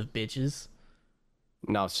sons of bitches.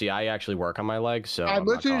 No, see, I actually work on my legs, so I'm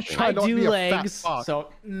literally trying to do legs, so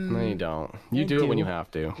no, you don't. You do it when you have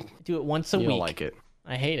to. Do it once a week. You don't like it.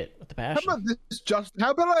 I hate it with the passion. How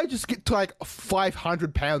about I just get to like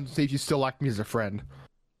 500 pounds and see if you still like me as a friend?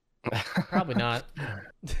 Probably not.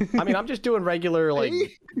 I mean, I'm just doing regular like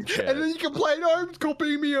shit. And then you complain, "Oh, I'm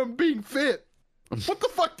copying me on being fit." What the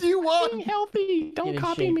fuck do you want? Being healthy. Don't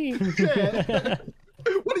copy me. Yeah.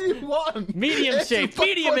 What do you want? Medium shape.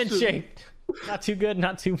 Medium in shape. Not too good,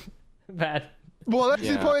 not too bad. Well, that's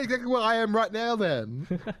probably exactly where I am right now. Then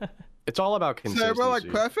it's all about consistency. So we're like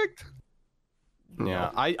perfect.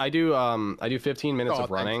 Yeah, I do 15 minutes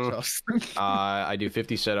of running. I do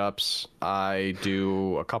 50 sit-ups. I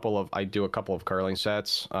do a couple of curling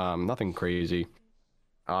sets. Nothing crazy.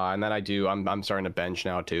 And then I'm starting to bench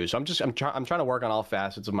now too. So I'm trying to work on all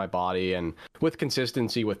facets of my body, and with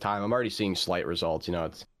consistency, with time, I'm already seeing slight results. You know,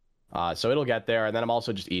 it's so it'll get there. And then I'm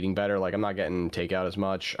also just eating better. Like I'm not getting takeout as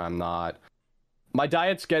much. My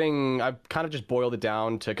diet's I've kind of just boiled it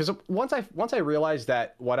down to, because once I realized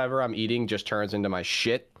that whatever I'm eating just turns into my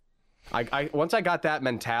shit. Once I got that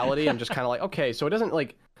mentality, I'm just kind of like, okay, so it doesn't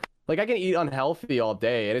like I can eat unhealthy all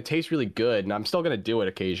day and it tastes really good, and I'm still gonna do it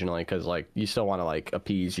occasionally because like you still want to like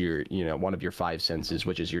appease your one of your 5 senses,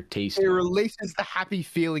 which is your taste. It releases the happy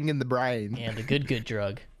feeling in the brain. Yeah, the good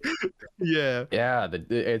drug. Yeah.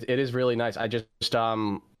 It is really nice.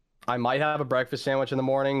 I might have a breakfast sandwich in the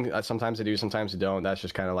morning. Sometimes I do, sometimes I don't. That's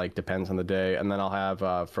just kind of like depends on the day. And then I'll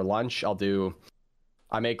have for lunch I'll do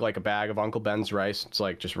I make like a bag of Uncle Ben's rice. It's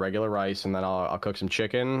like just regular rice, and then I'll cook some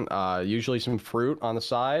chicken. Usually some fruit on the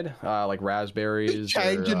side, like raspberries. You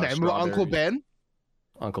change your name to Uncle Ben.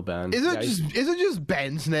 Uncle Ben. Is it just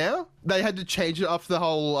Ben's now? They had to change it after the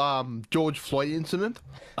whole George Floyd incident.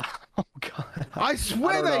 Oh God! I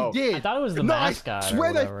swear they did. I thought it was the mascot. I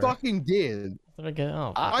swear they fucking did.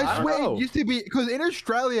 I swear it used to be, because in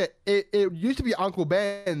Australia it used to be Uncle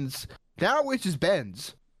Ben's. Now it's just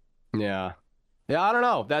Ben's. Yeah. Yeah, I don't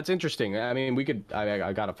know. That's interesting. I mean, we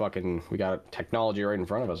got technology right in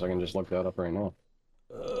front of us. I can just look that up right now.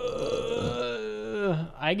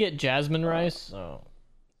 I get jasmine rice. So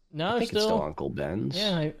no, I think it's still Uncle Ben's.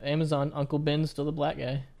 Yeah, Amazon Uncle Ben's still the black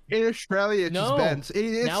guy. In Australia, it's just Ben's.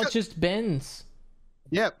 Now it's just Ben's.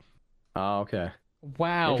 Yep. Oh, okay.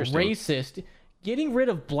 Wow, racist. Getting rid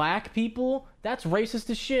of black people? That's racist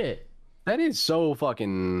as shit. That is so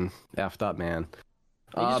fucking effed up, man.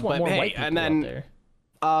 They just want more white people out there.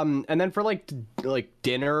 And then for like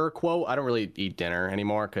dinner quote, I don't really eat dinner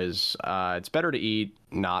anymore because it's better to eat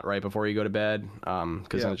not right before you go to bed,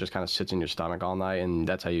 because then it just kind of sits in your stomach all night, and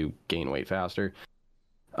that's how you gain weight faster.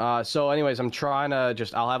 So anyways, I'm trying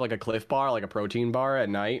to I'll have like a Cliff Bar, like a protein bar at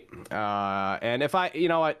night, and if I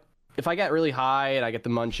get really high and I get the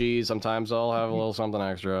munchies, sometimes I'll have a little something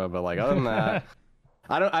extra, but like other than that,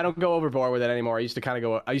 I don't go overboard with it anymore. I used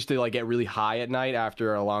to like get really high at night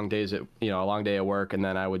after a long day at work, and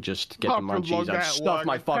then I would just get the munchies. I'd stuff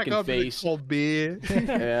my fucking face. Cold beer.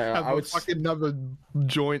 Yeah, I would fucking another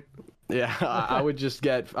joint. Yeah, I would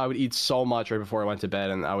eat so much right before I went to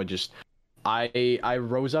bed, and I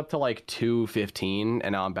rose up to like 215,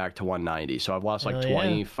 and now I'm back to 190. So I've lost like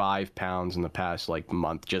 25 pounds in the past like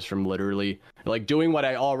month just from literally like doing what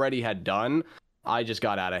I already had done. I just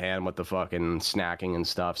got out of hand with the fucking snacking and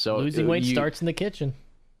stuff. So losing weight starts in the kitchen.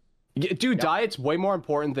 Dude, diet's way more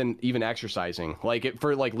important than even exercising. Like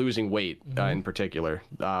for like losing weight in particular.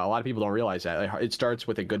 A lot of people don't realize that. It starts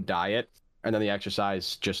with a good diet, and then the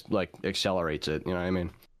exercise just like accelerates it. You know what I mean?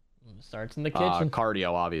 Starts in the kitchen.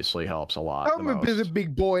 Cardio obviously helps a lot. I'm a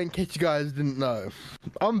big boy, in case you guys didn't know.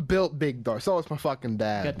 I'm built big though, so is my fucking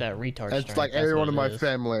dad. Got that retard. It's like everyone in my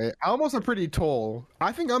family. I almost am pretty tall.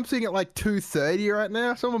 I think I'm sitting at like 230 right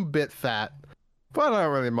now, so I'm a bit fat. But I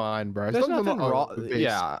don't really mind, bro. There's nothing wrong.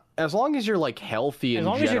 Yeah, as long as you're like healthy and as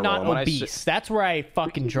long as you're not obese. That's where I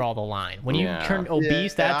fucking draw the line. When you turn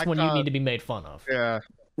obese, that's when you need to be made fun of. Yeah.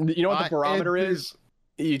 You know what the barometer is?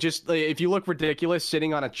 You just, if you look ridiculous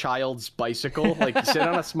sitting on a child's bicycle, like sit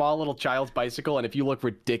on a small little child's bicycle, and if you look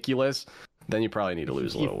ridiculous, then you probably need to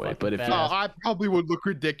lose a little weight. But if I probably would look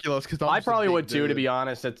ridiculous because I probably would too, to be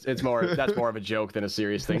honest. That's more of a joke than a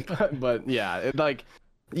serious thing. But yeah, like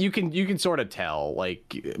you can sort of tell,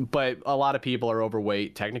 like, but a lot of people are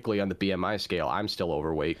overweight. Technically on the BMI scale, I'm still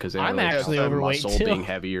overweight because I'm actually overweight muscle too. Being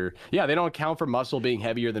heavier. Yeah, they don't account for muscle being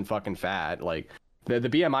heavier than fucking fat. Like. The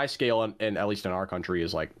BMI scale, and at least in our country,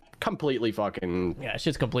 is like completely fucking it's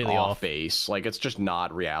just completely off base. Like it's just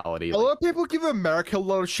not reality. A lot of people give America a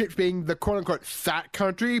lot of shit for being the quote unquote fat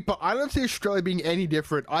country, but I don't see Australia being any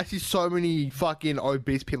different. I see so many fucking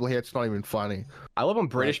obese people here, it's not even funny. I love when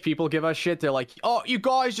British people give us shit. They're like, "Oh, you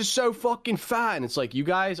guys are so fucking fat," and it's like, you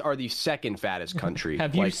guys are the second fattest country.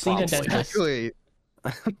 Have you seen a dentist? Exactly.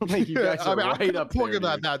 Like you guys are right up there.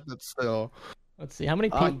 About that, but still. Let's see, how many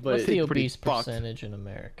people, what's the obese percentage in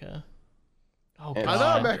America? Oh, God. I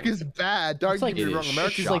know America's bad. Don't get me wrong,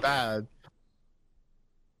 America's like bad.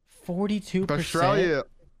 42%? Australia,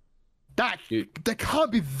 that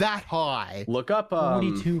can't be that high. Look up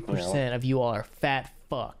 42% of you all are fat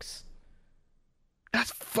fucks. That's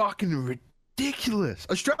fucking ridiculous.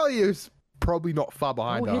 Australia's probably not far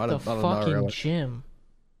behind. Hit the fucking gym.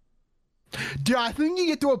 Dude, I think you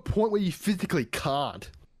get to a point where you physically can't.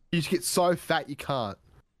 You just get so fat you can't.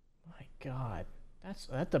 My God, that's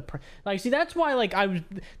see, that's why like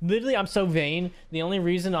I'm so vain. The only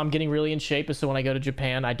reason I'm getting really in shape is so when I go to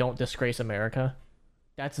Japan, I don't disgrace America.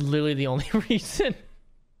 That's literally the only reason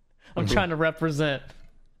I'm trying to represent.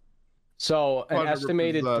 So an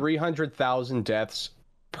estimated 300,000 deaths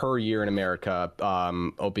per year in America,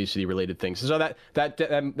 obesity related things. So that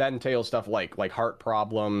entails stuff like heart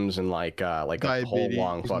problems and like a whole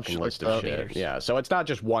long fucking list of shit. Yeah, so it's not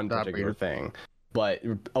just one particular thing, but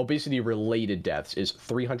obesity related deaths is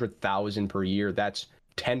 300,000 per year. That's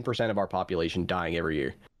 10% of our population dying every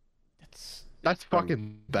year. That's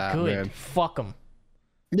fucking bad, man. Fuck them.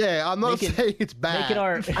 Yeah, I'm not saying it's bad. Make it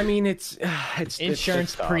our. I mean, it's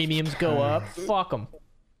insurance premiums go up. Fuck them.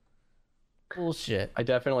 Bullshit. I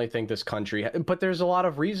definitely think this country, but there's a lot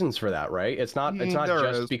of reasons for that, right? It's not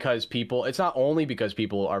just because people, it's not only because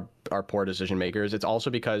people are poor decision makers. It's also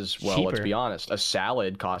because, well, Cheaper. let's be honest, a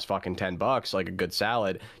salad costs fucking $10, like a good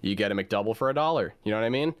salad. You get a McDouble for $1. You know what I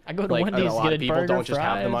mean? I go to like, Wendy's, a lot get of people burger, don't just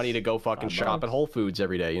have the fries, money to go fucking shop at Whole Foods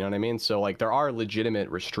every day. You know what I mean? So like there are legitimate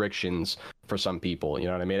restrictions for some people. You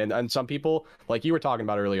know what I mean? And some people, like you were talking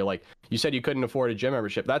about earlier, like you said you couldn't afford a gym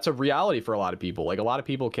membership. That's a reality for a lot of people. Like a lot of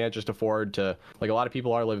people can't just afford to, like a lot of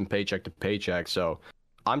people are living paycheck to paycheck. So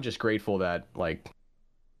I'm just grateful that like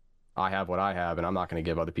I have what I have, and I'm not going to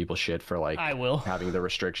give other people shit for like having the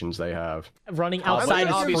restrictions they have. Running outside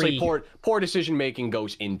is obviously free. Poor decision making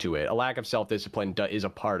goes into it. A lack of self-discipline is a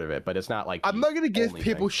part of it, but it's not like I'm not going to give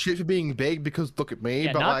people shit for being big because look at me.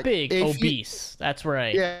 Yeah, but not like, big, obese. That's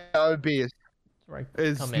right. Yeah, obese. Right.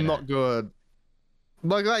 It's not good.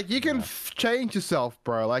 Like you can change yourself,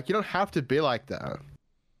 bro. Like you don't have to be like that.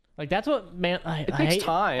 Like that's what it takes hate,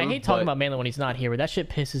 time. I hate talking about Manly when he's not here, but that shit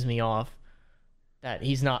pisses me off. That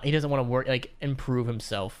he doesn't want to work, like improve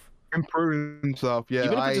himself. Improve himself, yeah.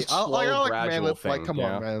 Even if it's a slow, like Manly, thing, like come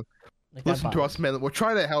on, man. Like, listen to us, man. We're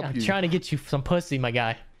trying to help you. I'm trying to get you some pussy, my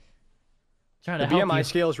guy. The BMI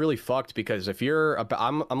scale is really fucked because if you're,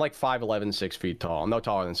 I'm like 5'11", 6 feet tall. I'm no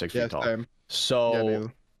taller than 6 feet tall. Same.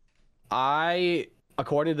 So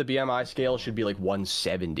according to the BMI scale, should be like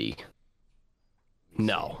 170.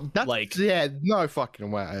 No, that's no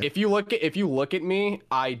fucking way. If you look at me,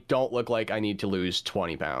 I don't look like I need to lose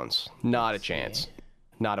 20 pounds. Not a chance.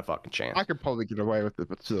 Not a fucking chance. I could probably get away with it,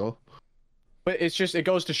 but still. But it's just, it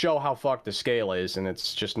goes to show how fucked the scale is, and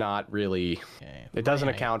it's just not really. Okay, it doesn't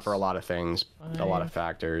account for a lot of things, a lot of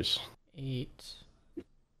factors.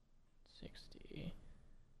 860.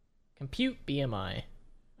 Compute BMI.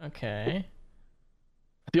 Okay.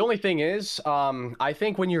 The only thing is, I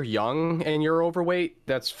think when you're young and you're overweight,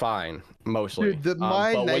 that's fine, mostly. Dude,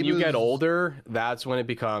 but when you get older, that's when it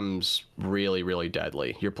becomes really, really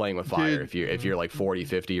deadly. You're playing with fire. Dude, if you're like 40,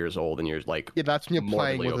 50 years old and you're like, yeah, that's when you're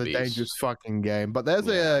playing with obese. a dangerous fucking game. But there's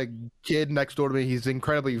a kid next door to me. He's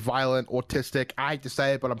incredibly violent, autistic. I hate to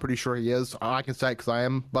say it, but I'm pretty sure he is. I can say it because I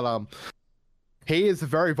am. But he is a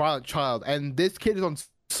very violent child, and this kid is on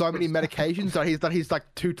so many medications that he's like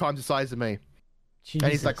 2 times the size of me. Jesus.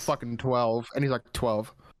 And he's like fucking 12. And he's like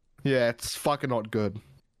 12. Yeah, it's fucking not good.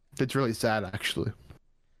 It's really sad, actually.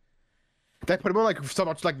 They put him on like so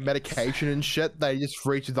much like medication and shit that he just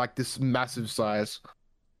reaches like this massive size.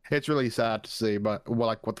 It's really sad to see, but well,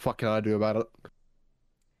 like what the fuck can I do about it?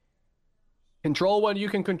 Control what you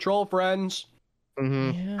can control, friends.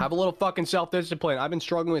 Mm-hmm. Yeah. Have a little fucking self-discipline. I've been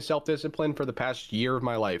struggling with self-discipline for the past year of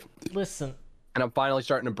my life. Listen. And I'm finally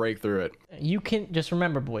starting to break through it. You can just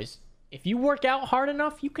remember, boys. If you work out hard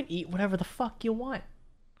enough, you can eat whatever the fuck you want.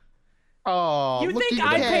 Oh, you think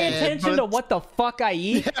I pay attention to what the fuck I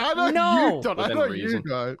eat? Yeah, I know no. You don't. I know you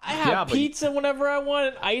don't. I have pizza whenever I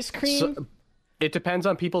want, ice cream. So, it depends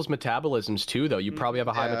on people's metabolisms too, though. You probably have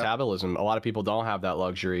a high metabolism. A lot of people don't have that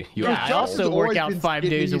luxury. I also work out 5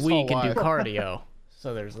 days a week and do cardio.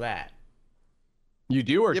 So there's that. You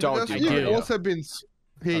do or don't do cardio? You've also been...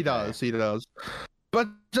 He does. But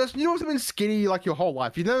just you've also been skinny like your whole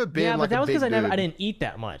life. You've never been like but that was because I didn't eat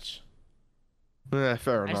that much. Yeah,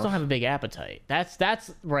 fair enough. I just don't have a big appetite.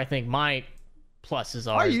 That's where I think my pluses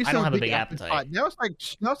are. I don't have a big appetite. Now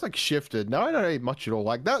it's like shifted. Now I don't eat much at all.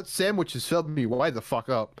 Like that sandwich has filled me way the fuck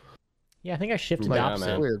up. Yeah, I think I shifted the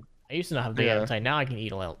opposite. Weird. I used to not have a big appetite. Now I can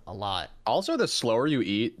eat a lot. Also, the slower you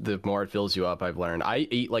eat, the more it fills you up. I've learned. I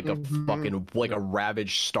eat like a fucking like a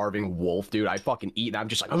ravaged, starving wolf, dude. I fucking eat, and I'm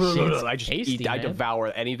just like, I just tasty, eat. I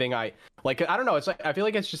devour anything I like. I don't know. It's like I feel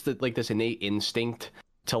like it's just like this innate instinct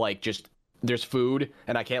to like just. There's food,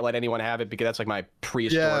 and I can't let anyone have it because that's like my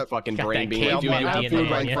prehistoric fucking brain being like, dude, you have food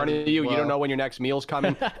right in front of you. You don't know when your next meal's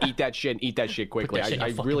coming. Eat that shit and eat that shit quickly.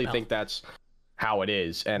 I really think that's how it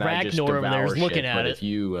is, and I just devour shit. Looking at but it. if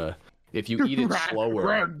you eat it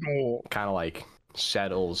slower, kind of like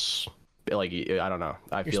settles. Like I don't know.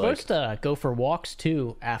 You're supposed to go for walks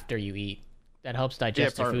too after you eat. That helps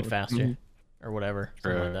digest your food faster, or whatever.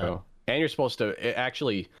 Like that. And you're supposed to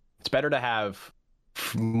it's better to have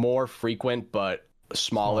more frequent but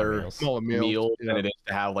smaller meals than it is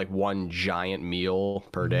to have like one giant meal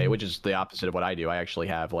per day, which is the opposite of what I do. I actually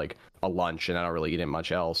have like a lunch and I don't really eat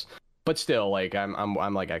much else. But still, like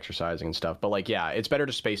I'm like exercising and stuff. But like, yeah, it's better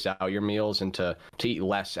to space out your meals and to eat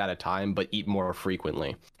less at a time, but eat more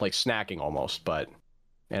frequently, like snacking almost, but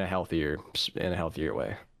in a healthier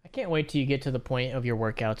way. I can't wait till you get to the point of your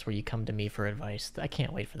workouts where you come to me for advice. I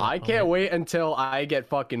can't wait for that. I can't wait until I get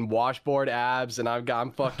fucking washboard abs and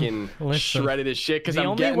I'm fucking shredded as shit because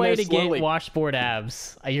I'm getting there slowly. The only way to get washboard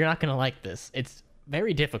abs, you're not gonna like this. It's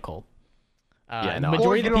very difficult.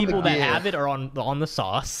 Majority of the people that have it are on the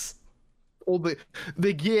sauce. Or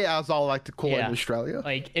the gear, as I like to call it in Australia.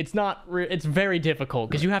 Like it's very difficult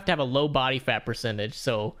because you have to have a low body fat percentage.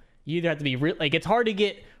 So you either have to be it's hard to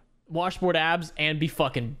get washboard abs and be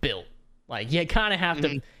fucking built. Like you kind of have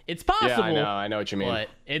to. It's possible. Yeah, I know what you mean. But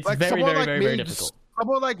it's very difficult.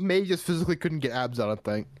 Someone like me just physically couldn't get abs. I don't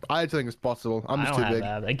think. I don't think it's possible. I'm just too big.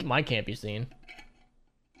 Abs. Mine can't be seen.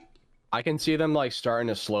 I can see them like starting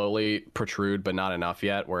to slowly protrude, but not enough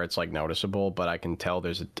yet where it's like noticeable. But I can tell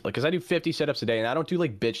there's because I do 50 sit-ups a day, and I don't do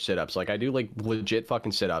like bitch sit-ups. Like I do like legit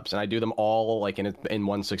fucking sit-ups, and I do them all like in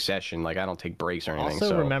one succession. Like I don't take breaks or anything.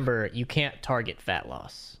 Also, remember you can't target fat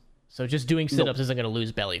loss. So just doing sit-ups isn't going to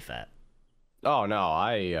lose belly fat. Oh no,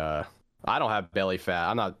 I don't have belly fat.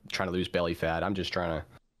 I'm not trying to lose belly fat. I'm just trying to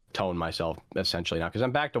tone myself essentially now because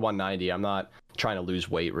I'm back to 190. I'm not trying to lose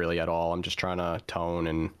weight really at all. I'm just trying to tone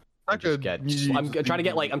and. I'm trying to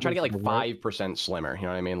get like 5% slimmer. You know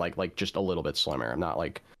what I mean? Like just a little bit slimmer. I'm not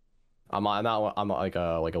like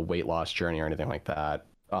a weight loss journey or anything like that.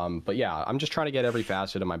 But yeah, I'm just trying to get every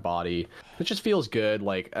facet of my body. It just feels good.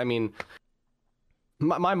 Like I mean,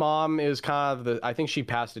 my mom is kind of I think she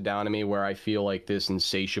passed it down to me where I feel like this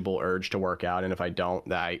insatiable urge to work out, and if I don't,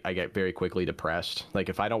 I get very quickly depressed. Like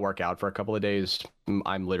if I don't work out for a couple of days,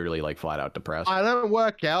 I'm literally like flat out depressed. I don't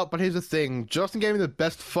work out, but here's the thing. Justin gave me the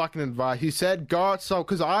best fucking advice. He said, go outside,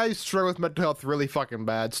 because I struggle with mental health really fucking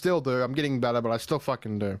bad. Still do. I'm getting better, but I still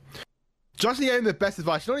fucking do. Justin gave me the best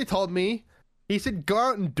advice. You know what he told me? He said, go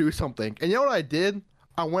out and do something. And you know what I did?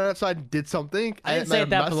 I went outside and did something. I didn't say it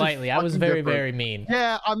that politely. I was very, very mean.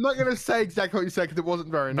 Yeah, I'm not going to say exactly what you said because it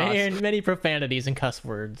wasn't very nice. Many profanities and cuss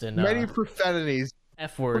words. And many profanities.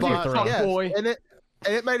 F words. Yes, and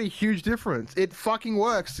it made a huge difference. It fucking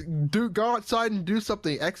works. Go outside and do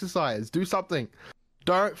something. Exercise. Do something.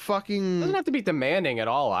 Don't fucking... It doesn't have to be demanding at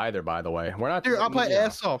all either, by the way. We're not... Dude, I play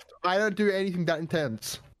airsoft. I don't do anything that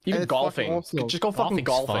intense. Even golfing. Awesome. Just go fucking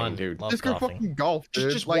golfing, dude. Just go fucking golf,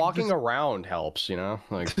 dude. Just like, walking around helps, you know?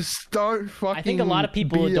 Like, just don't fucking... I think a lot of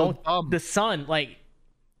people don't... The sun, like...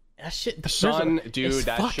 That shit... The sun, dude,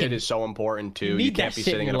 that shit is so important, too. You can't be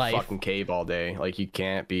sitting in a fucking cave all day. Like, you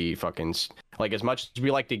can't be fucking... Like, as much as we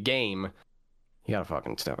like to game, you gotta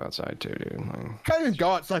fucking step outside, too, dude. Like, can't even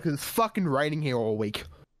go outside because it's fucking raining here all week.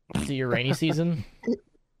 See your rainy season?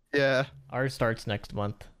 Yeah. Ours starts next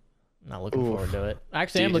month. Not looking forward to it.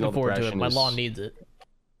 Actually, I'm looking forward to it. My lawn needs it.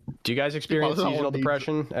 Do you guys experience seasonal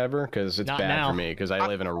depression ever? Because it's bad for me. Because I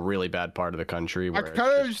live in a really bad part of the country. Where I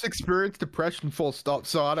kind of just experienced depression full stop,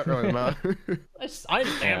 so I don't really know. I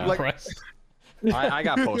am depressed. I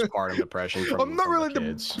got postpartum depression from I'm not really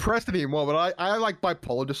kids. Depressed anymore, but I like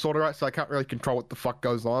bipolar disorder, right? So I can't really control what the fuck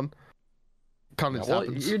goes on. Kind of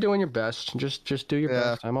happens. You're doing your best. Just do your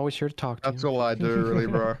best. I'm always here to talk to you. That's all I do, really,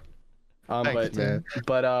 bro. Thanks,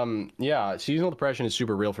 man. Yeah, seasonal depression is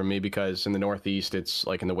super real for me because in the Northeast, it's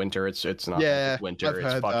like in the winter, it's not like winter.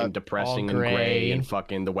 It's fucking depressing and gray and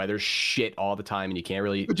fucking the weather's shit all the time, and you can't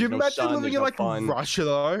really. Would you imagine living in like Russia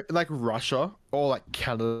though, like Russia or like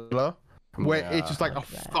Canada, where it's just like a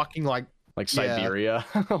fucking like Siberia,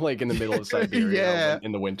 like in the middle of Siberia,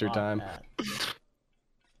 in the winter time.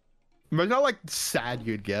 Imagine how like sad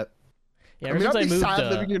you'd get. Yeah, I'd be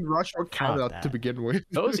sad living in Russia or Canada to begin with.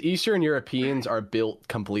 Those Eastern Europeans are built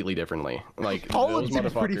completely differently. Like Poland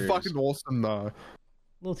seems pretty fucking awesome though. A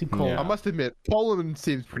little too cold. I must admit, Poland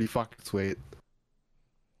seems pretty fucking sweet.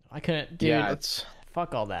 I couldn't, dude. Yeah,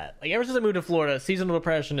 fuck all that. Like ever since I moved to Florida, seasonal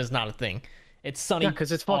depression is not a thing. It's sunny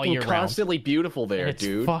because it's fucking constantly beautiful there, it's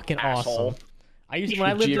dude. Fucking awesome. I used when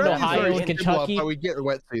I lived in Ohio and Kentucky. We get the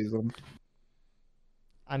wet season.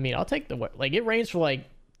 I mean, I'll take the wet. Like it rains for like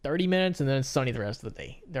 30 minutes and then it's sunny the rest of the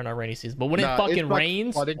day. They're not rainy season. But when it fucking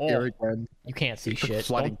rains, you can't see shit.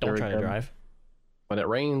 Don't try to drive. When it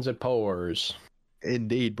rains, it pours.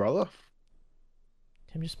 Indeed, brother.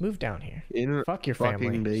 Tim, just move down here. Fuck your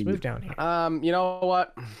family. Just move down here. You know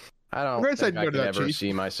what? I don't think I could ever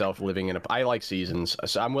see myself living in a... I like seasons.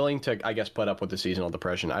 So I'm willing to, I guess, put up with the seasonal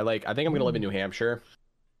depression. I think I'm going to live in New Hampshire.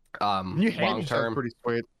 New Hampshire's pretty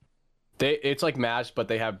sweet. It's like matched, but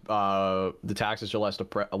they have the taxes are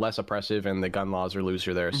less oppressive and the gun laws are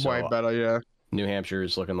looser there. So way better, yeah. New Hampshire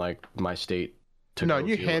is looking like my state to go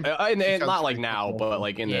New Hampshire, and not like now, but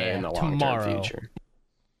like in the long term future.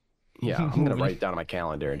 Yeah, I'm gonna write it down on my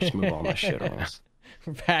calendar and just move all my shit on.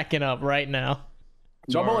 We're packing up right now.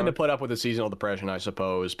 So I'm willing to put up with the seasonal depression, I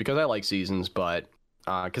suppose, because I like seasons, but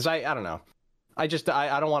Because I don't know. I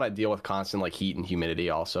don't want to deal with constant like heat and humidity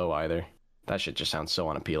also either. That shit just sounds so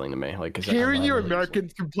unappealing to me. Like, hearing you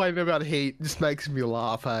Americans complaining about heat just makes me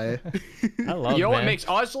laugh, hey? I love it. You know what makes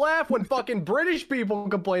us laugh? When fucking British people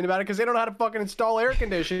complain about it because they don't know how to fucking install air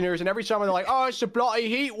conditioners, and every summer they're like, "Oh, it's a bloody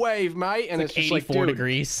heat wave, mate," and it's just like 84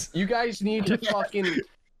 degrees. You guys need to fucking.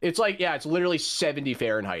 It's like, yeah, it's literally 70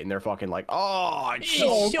 Fahrenheit, and they're fucking like, "Oh, it's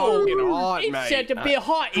so fucking hot, it's mate." It's said to be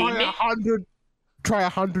hot, Try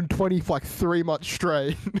 120 for like 3 months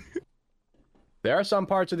straight. There are some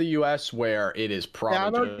parts of the U.S. where it is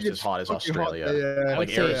probably just as hot as Australia, like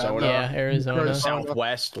Arizona, Arizona,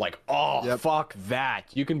 Southwest. Like, fuck that!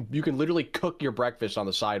 You can literally cook your breakfast on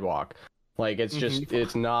the sidewalk. Like, it's just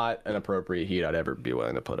it's not an appropriate heat I'd ever be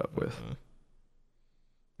willing to put up with.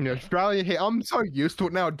 Yeah, Australia heat. I'm so used to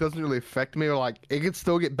it now; it doesn't really affect me. Like, it can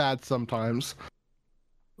still get bad sometimes.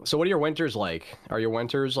 So, what are your winters like? Are your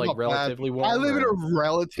winters like relatively warm? I live in a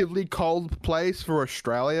relatively cold place for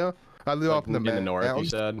Australia. I live up in the north, you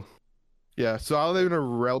said? Yeah, so I live in a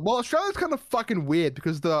well, Australia's kind of fucking weird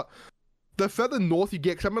because the further north you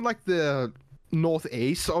get, because I'm in like the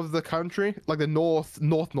northeast of the country, like the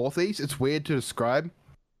northeast. It's weird to describe.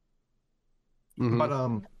 But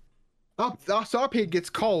up here it gets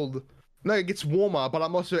cold. No, it gets warmer, but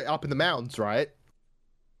I'm also up in the mountains, right?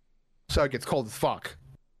 So it gets cold as fuck.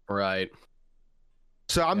 Right.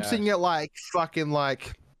 So I'm sitting at like fucking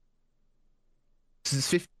like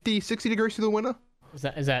 50, 60 degrees through the winter.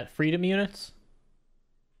 Is that freedom units?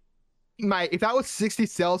 Mate, if that was 60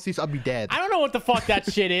 Celsius, I'd be dead. I don't know what the fuck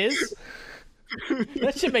that shit is.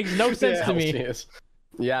 That shit makes no sense to me.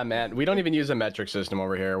 Yeah, man. We don't even use a metric system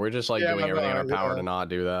over here. We're just like doing everything in our power to not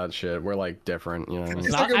do that shit. We're like different, you know what I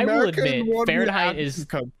mean? Like I will admit, Fahrenheit is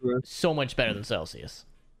so much better than Celsius.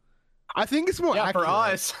 I think it's more accurate. For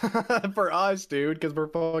us. For us, dude, because we're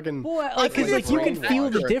fucking... Well, like, cause, like you can feel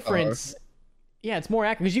the difference... Yeah, it's more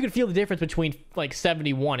accurate because you can feel the difference between like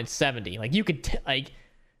 71 and 70. Like you could like,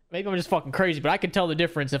 maybe I'm just fucking crazy, but I could tell the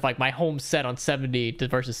difference if like my home's set on 70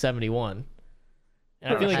 versus 71.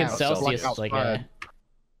 And I feel like in Celsius, it's like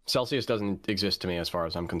Celsius doesn't exist to me as far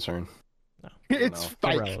as I'm concerned. No, it's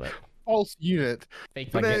fake. False unit.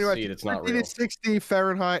 Fake. But anyway, it's not real. It's 60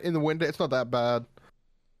 Fahrenheit in the winter. It's not that bad.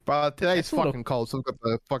 But today's fucking cold, so I've got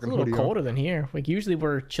the fucking hoodie on. It's a little colder than here. Like usually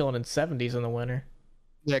we're chilling in 70s in the winter.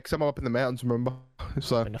 Yeah, because I'm up in the mountains, remember?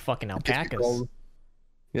 So and the fucking alpacas.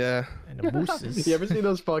 Yeah. And the mooses. You ever see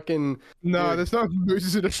those fucking... No, there's no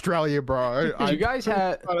mooses in Australia, bro. You guys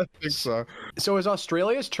had... I don't think so. So is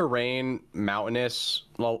Australia's terrain mountainous,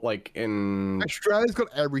 like in... Australia's got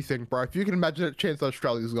everything, bro. If you can imagine a chance that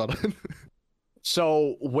Australia's got it.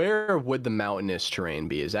 So where would the mountainous terrain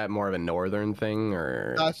be? Is that more of a northern thing,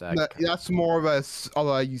 or... That's more of a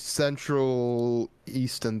central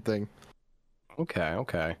eastern thing.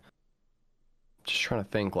 Okay. Just trying to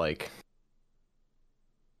think, like...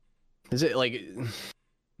 Is it, like...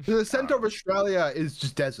 The center of Australia is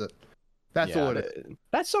just desert. That's all it is.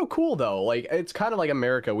 That's so cool, though. Like, it's kind of like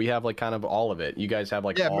America. We have, like, kind of all of it. You guys have,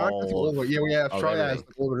 like, America's all of it. Yeah, we have Australia has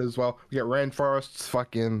all of it as well. We get rainforests,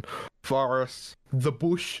 fucking forests, the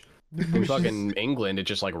bush. Fucking England, it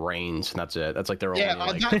just like rains and that's it. That's like their only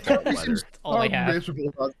like all they have. It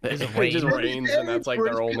just rains and that's like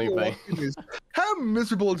their only thing. How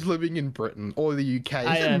miserable is living in Britain or the UK?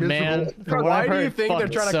 Why do you think they're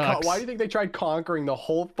trying to? Why do you think they tried conquering the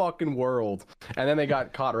whole fucking world and then they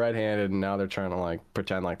got caught red-handed and now they're trying to like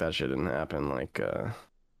pretend like that shit didn't happen? Like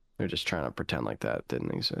they're just trying to pretend like that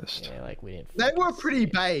didn't exist. Yeah, like we didn't. They were pretty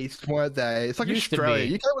based, weren't they? It's like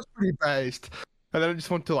Australia. UK was pretty based. And then I just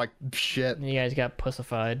went to like shit. And you guys got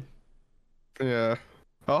pussified. Yeah.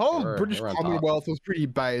 The whole British Commonwealth was pretty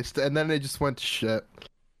based, and then it just went to shit.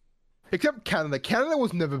 Except Canada. Canada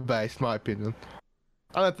was never based, in my opinion.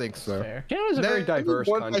 I don't think so. Canada's a very diverse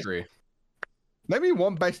country. Maybe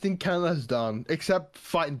one based thing Canada has done, except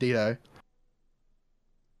fighting D-Day.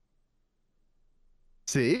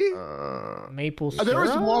 See? Maple syrup? There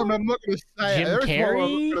is one, I'm not going to say Jim it.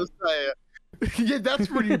 Carrey? Yeah, that's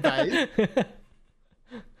pretty based.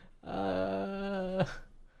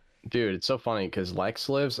 Dude, it's so funny because Lex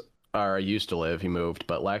used to live, he moved,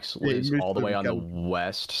 but Lex lives all the way on the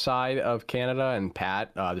west side of Canada, and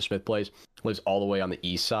Pat, the Smith place, lives all the way on the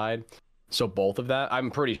east side. So both of that,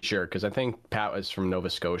 I'm pretty sure, because I think Pat was from Nova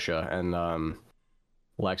Scotia, and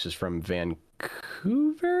Lex is from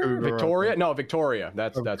Vancouver? Victoria? No, Victoria.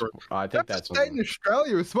 That's I think that's in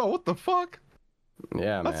Australia as well. What the fuck?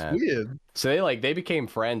 Yeah, man. That's weird. So they became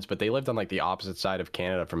friends, but they lived on like the opposite side of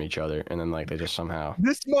Canada from each other, and then like they just somehow.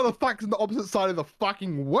 This motherfucker's on the opposite side of the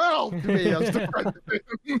fucking world to me.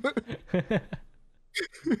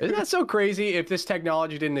 Isn't that so crazy? If this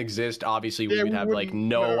technology didn't exist, obviously we would have like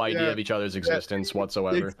no idea of each other's existence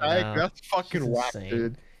whatsoever. Exactly. That's fucking whack,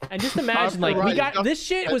 dude. And just imagine, like, we got this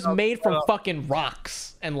shit was made from fucking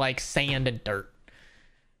rocks and like sand and dirt.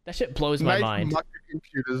 That shit blows my mind.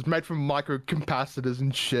 Microcomputers made from microcapacitors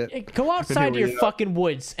and shit. Yeah, go outside to your fucking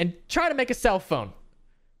woods and try to make a cell phone.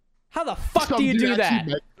 How the fuck do you do that?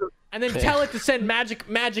 And then tell it to send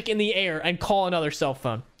magic in the air and call another cell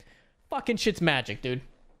phone. Fucking shit's magic, dude.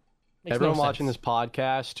 Makes Everyone no watching sense. this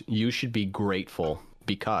podcast, you should be grateful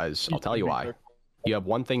because I'll tell you why. You have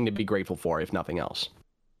one thing to be grateful for, if nothing else.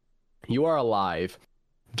 You are alive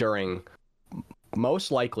during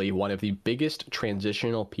most likely one of the biggest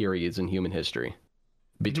transitional periods in human history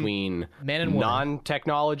between man and woman.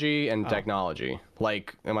 Non-technology and technology.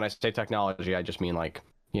 Like, and when I say technology, I just mean like,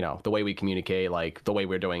 you know, the way we communicate, like the way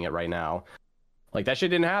we're doing it right now. Like, that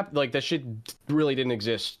shit didn't happen. Like, that shit really didn't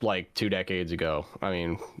exist like 2 decades ago. I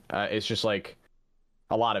mean, it's just like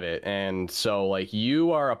a lot of it. And so, like,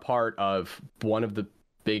 you are a part of one of the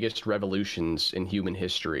biggest revolutions in human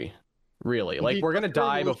history. Really. Like, we're going to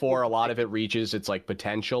die before a lot of it reaches its, like,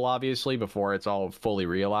 potential, obviously, before it's all fully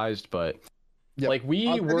realized. But, like,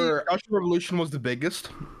 we were... The Industrial Revolution was the biggest.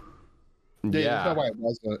 Yeah. There's no way it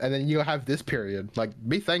wasn't. And then you have this period. Like,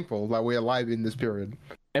 be thankful that we're alive in this period.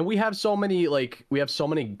 And we have so many, like,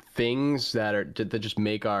 things that just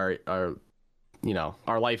make our you know,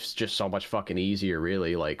 our life's just so much fucking easier,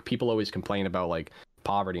 really. Like, people always complain about, like,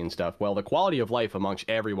 poverty and stuff. Well, the quality of life amongst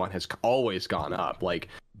everyone has always gone up. Like,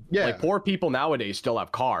 like, poor people nowadays still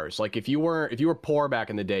have cars. Like, if you were poor back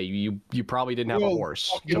in the day, you probably didn't have a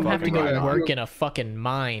horse. You don't have to go to work in a fucking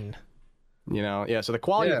mine. You know, yeah. So the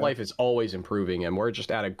quality of life is always improving, and we're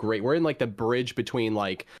just at we're in like the bridge between,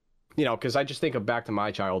 like, you know, because I just think of back to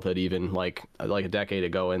my childhood, even like a decade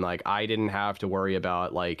ago, and like I didn't have to worry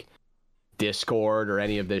about like Discord or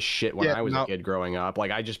any of this shit when I was a kid growing up. Like,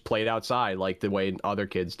 I just played outside like the way other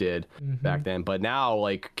kids did back then. But now,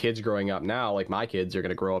 like, kids growing up now, like my kids are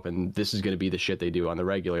gonna grow up and this is gonna be the shit they do on the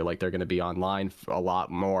regular. Like, they're gonna be online a lot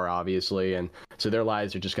more, obviously, and so their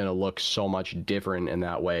lives are just gonna look so much different in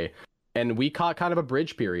that way. And we caught kind of a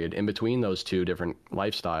bridge period in between those two different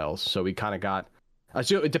lifestyles. So we kind of got,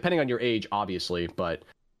 so depending on your age, obviously, but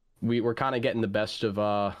we're kind of getting the best of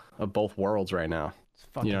both worlds right now.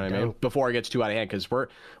 You know what I mean? Before it gets too out of hand, because we're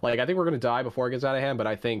like, I think we're gonna die before it gets out of hand, but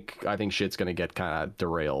I think shit's gonna get kind of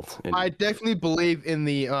derailed. I definitely believe in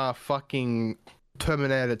the fucking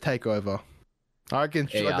Terminator takeover. I reckon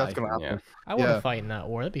shit like that's gonna happen. Yeah. I want to fight in that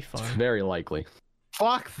war. That'd be fun. Very likely.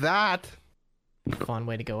 Fuck that. Fun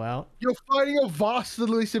way to go out. You're fighting a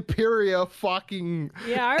vastly superior fucking.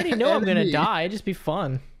 Yeah, I already know I'm gonna die. It'd just be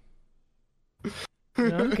fun.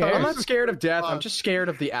 Okay. I'm not scared of death. I'm just scared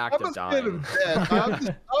of the act of dying. I'm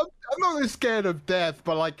not really scared of death,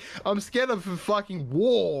 but like I'm scared of fucking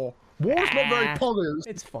war. War's not very poggers.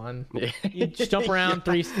 It's fun. You just jump around,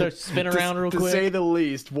 spin around real quick. To say the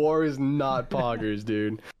least, war is not poggers,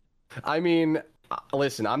 dude. I mean,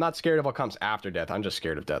 listen, I'm not scared of what comes after death. I'm just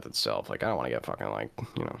scared of death itself. Like, I don't want to get fucking, like,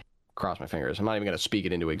 you know, cross my fingers. I'm not even going to speak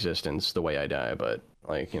it into existence the way I die, but,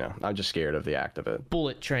 like, you know, I'm just scared of the act of it.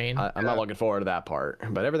 Bullet train. I'm not looking forward to that part.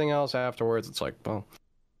 But everything else afterwards, it's like, well,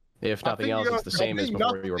 if nothing else, it's the same as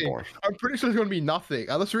before you were born. I'm pretty sure it's going to be nothing,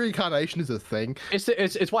 unless reincarnation is a thing.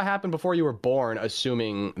 It's what happened before you were born,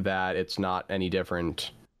 assuming that it's not any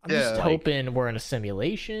different. I'm just hoping we're in a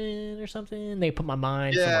simulation or something. They put my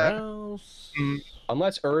mind somewhere else.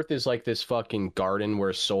 Unless Earth is like this fucking garden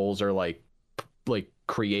where souls are like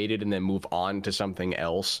created and then move on to something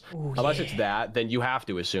else. Ooh, unless it's that, then you have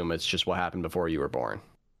to assume it's just what happened before you were born.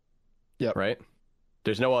 Yep. Right?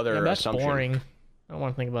 There's no other assumption. Boring. I don't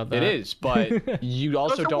want to think about that. It is, but you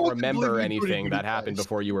also don't remember anything that happened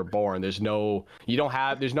before you were born. There's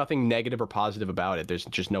nothing negative or positive about it. There's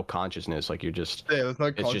just no consciousness. Like, you're just,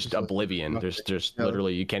 it's just oblivion. There's just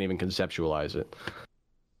literally, you can't even conceptualize it.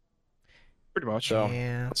 Pretty much. So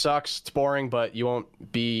it sucks. It's boring, but you won't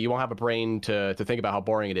have a brain to think about how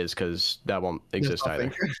boring it is, because that won't exist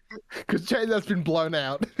either. Because that's been blown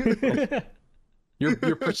out.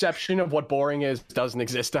 Your perception of what boring is doesn't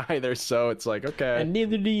exist either, so it's like, okay. And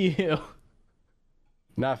neither do you.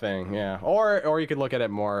 Nothing, yeah. Or you could look at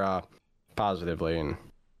it more positively and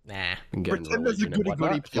get pretend there's a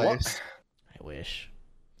goody place. I wish.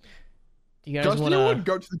 Do you guys Justin, you wouldn't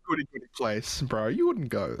go to the goody place, bro. You wouldn't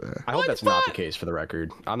go there. I hope that's not the case, for the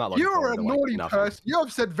record. I'm not looking forward to, like, You're a naughty person. You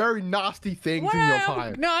have said very nasty things in your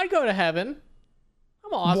time. No, I'd go to heaven.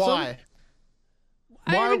 I'm awesome. Why?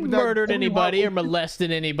 I haven't murdered anybody or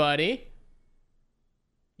molested anybody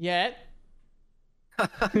yet.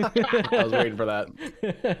 I was waiting for that.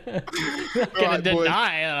 Not gonna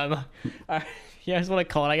deny him. Yeah, that's what I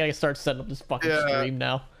call it. I gotta start setting up this fucking stream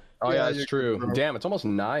now. Oh yeah, it's true. Bro. Damn, it's almost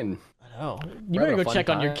 9. I know. You better go check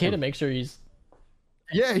on your kid and make sure he's.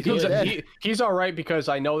 Yeah, he's all right, because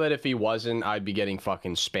I know that if he wasn't, I'd be getting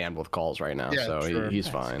fucking spammed with calls right now. Yeah, so he's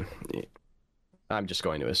fine. I'm just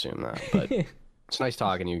going to assume that. But it's nice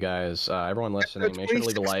talking to you guys. Everyone listening, make sure to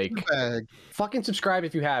leave a like. Fucking subscribe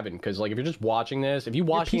if you haven't, because like if you're just watching this, if you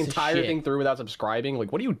watch the entire thing through without subscribing,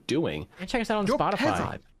 like what are you doing? And check us out on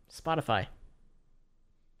Spotify.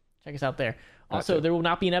 Check us out there. Also, there will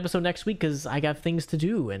not be an episode next week because I got things to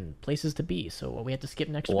do and places to be, so we have to skip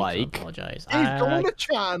next week. So I apologize. He's going to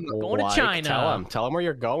China. Going to China. Tell him where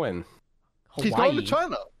you're going. Hawaii. He's going to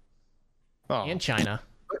China. And China.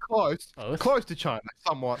 Close. Both. Close to China,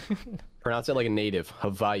 somewhat. Pronounce it like a native.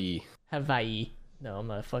 Hawaii. No, I'm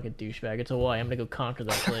not a fucking douchebag. It's Hawaii. I'm gonna go conquer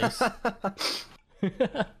that place.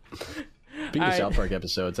 Being the South Park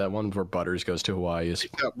episodes, that one where Butters goes to Hawaii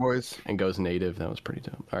boys. And goes native. That was pretty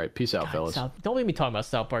dope. All right, peace out, fellas. Don't make me talk about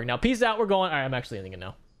South Park now. Peace out. We're going. All right, I'm actually ending it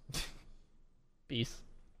now. Peace.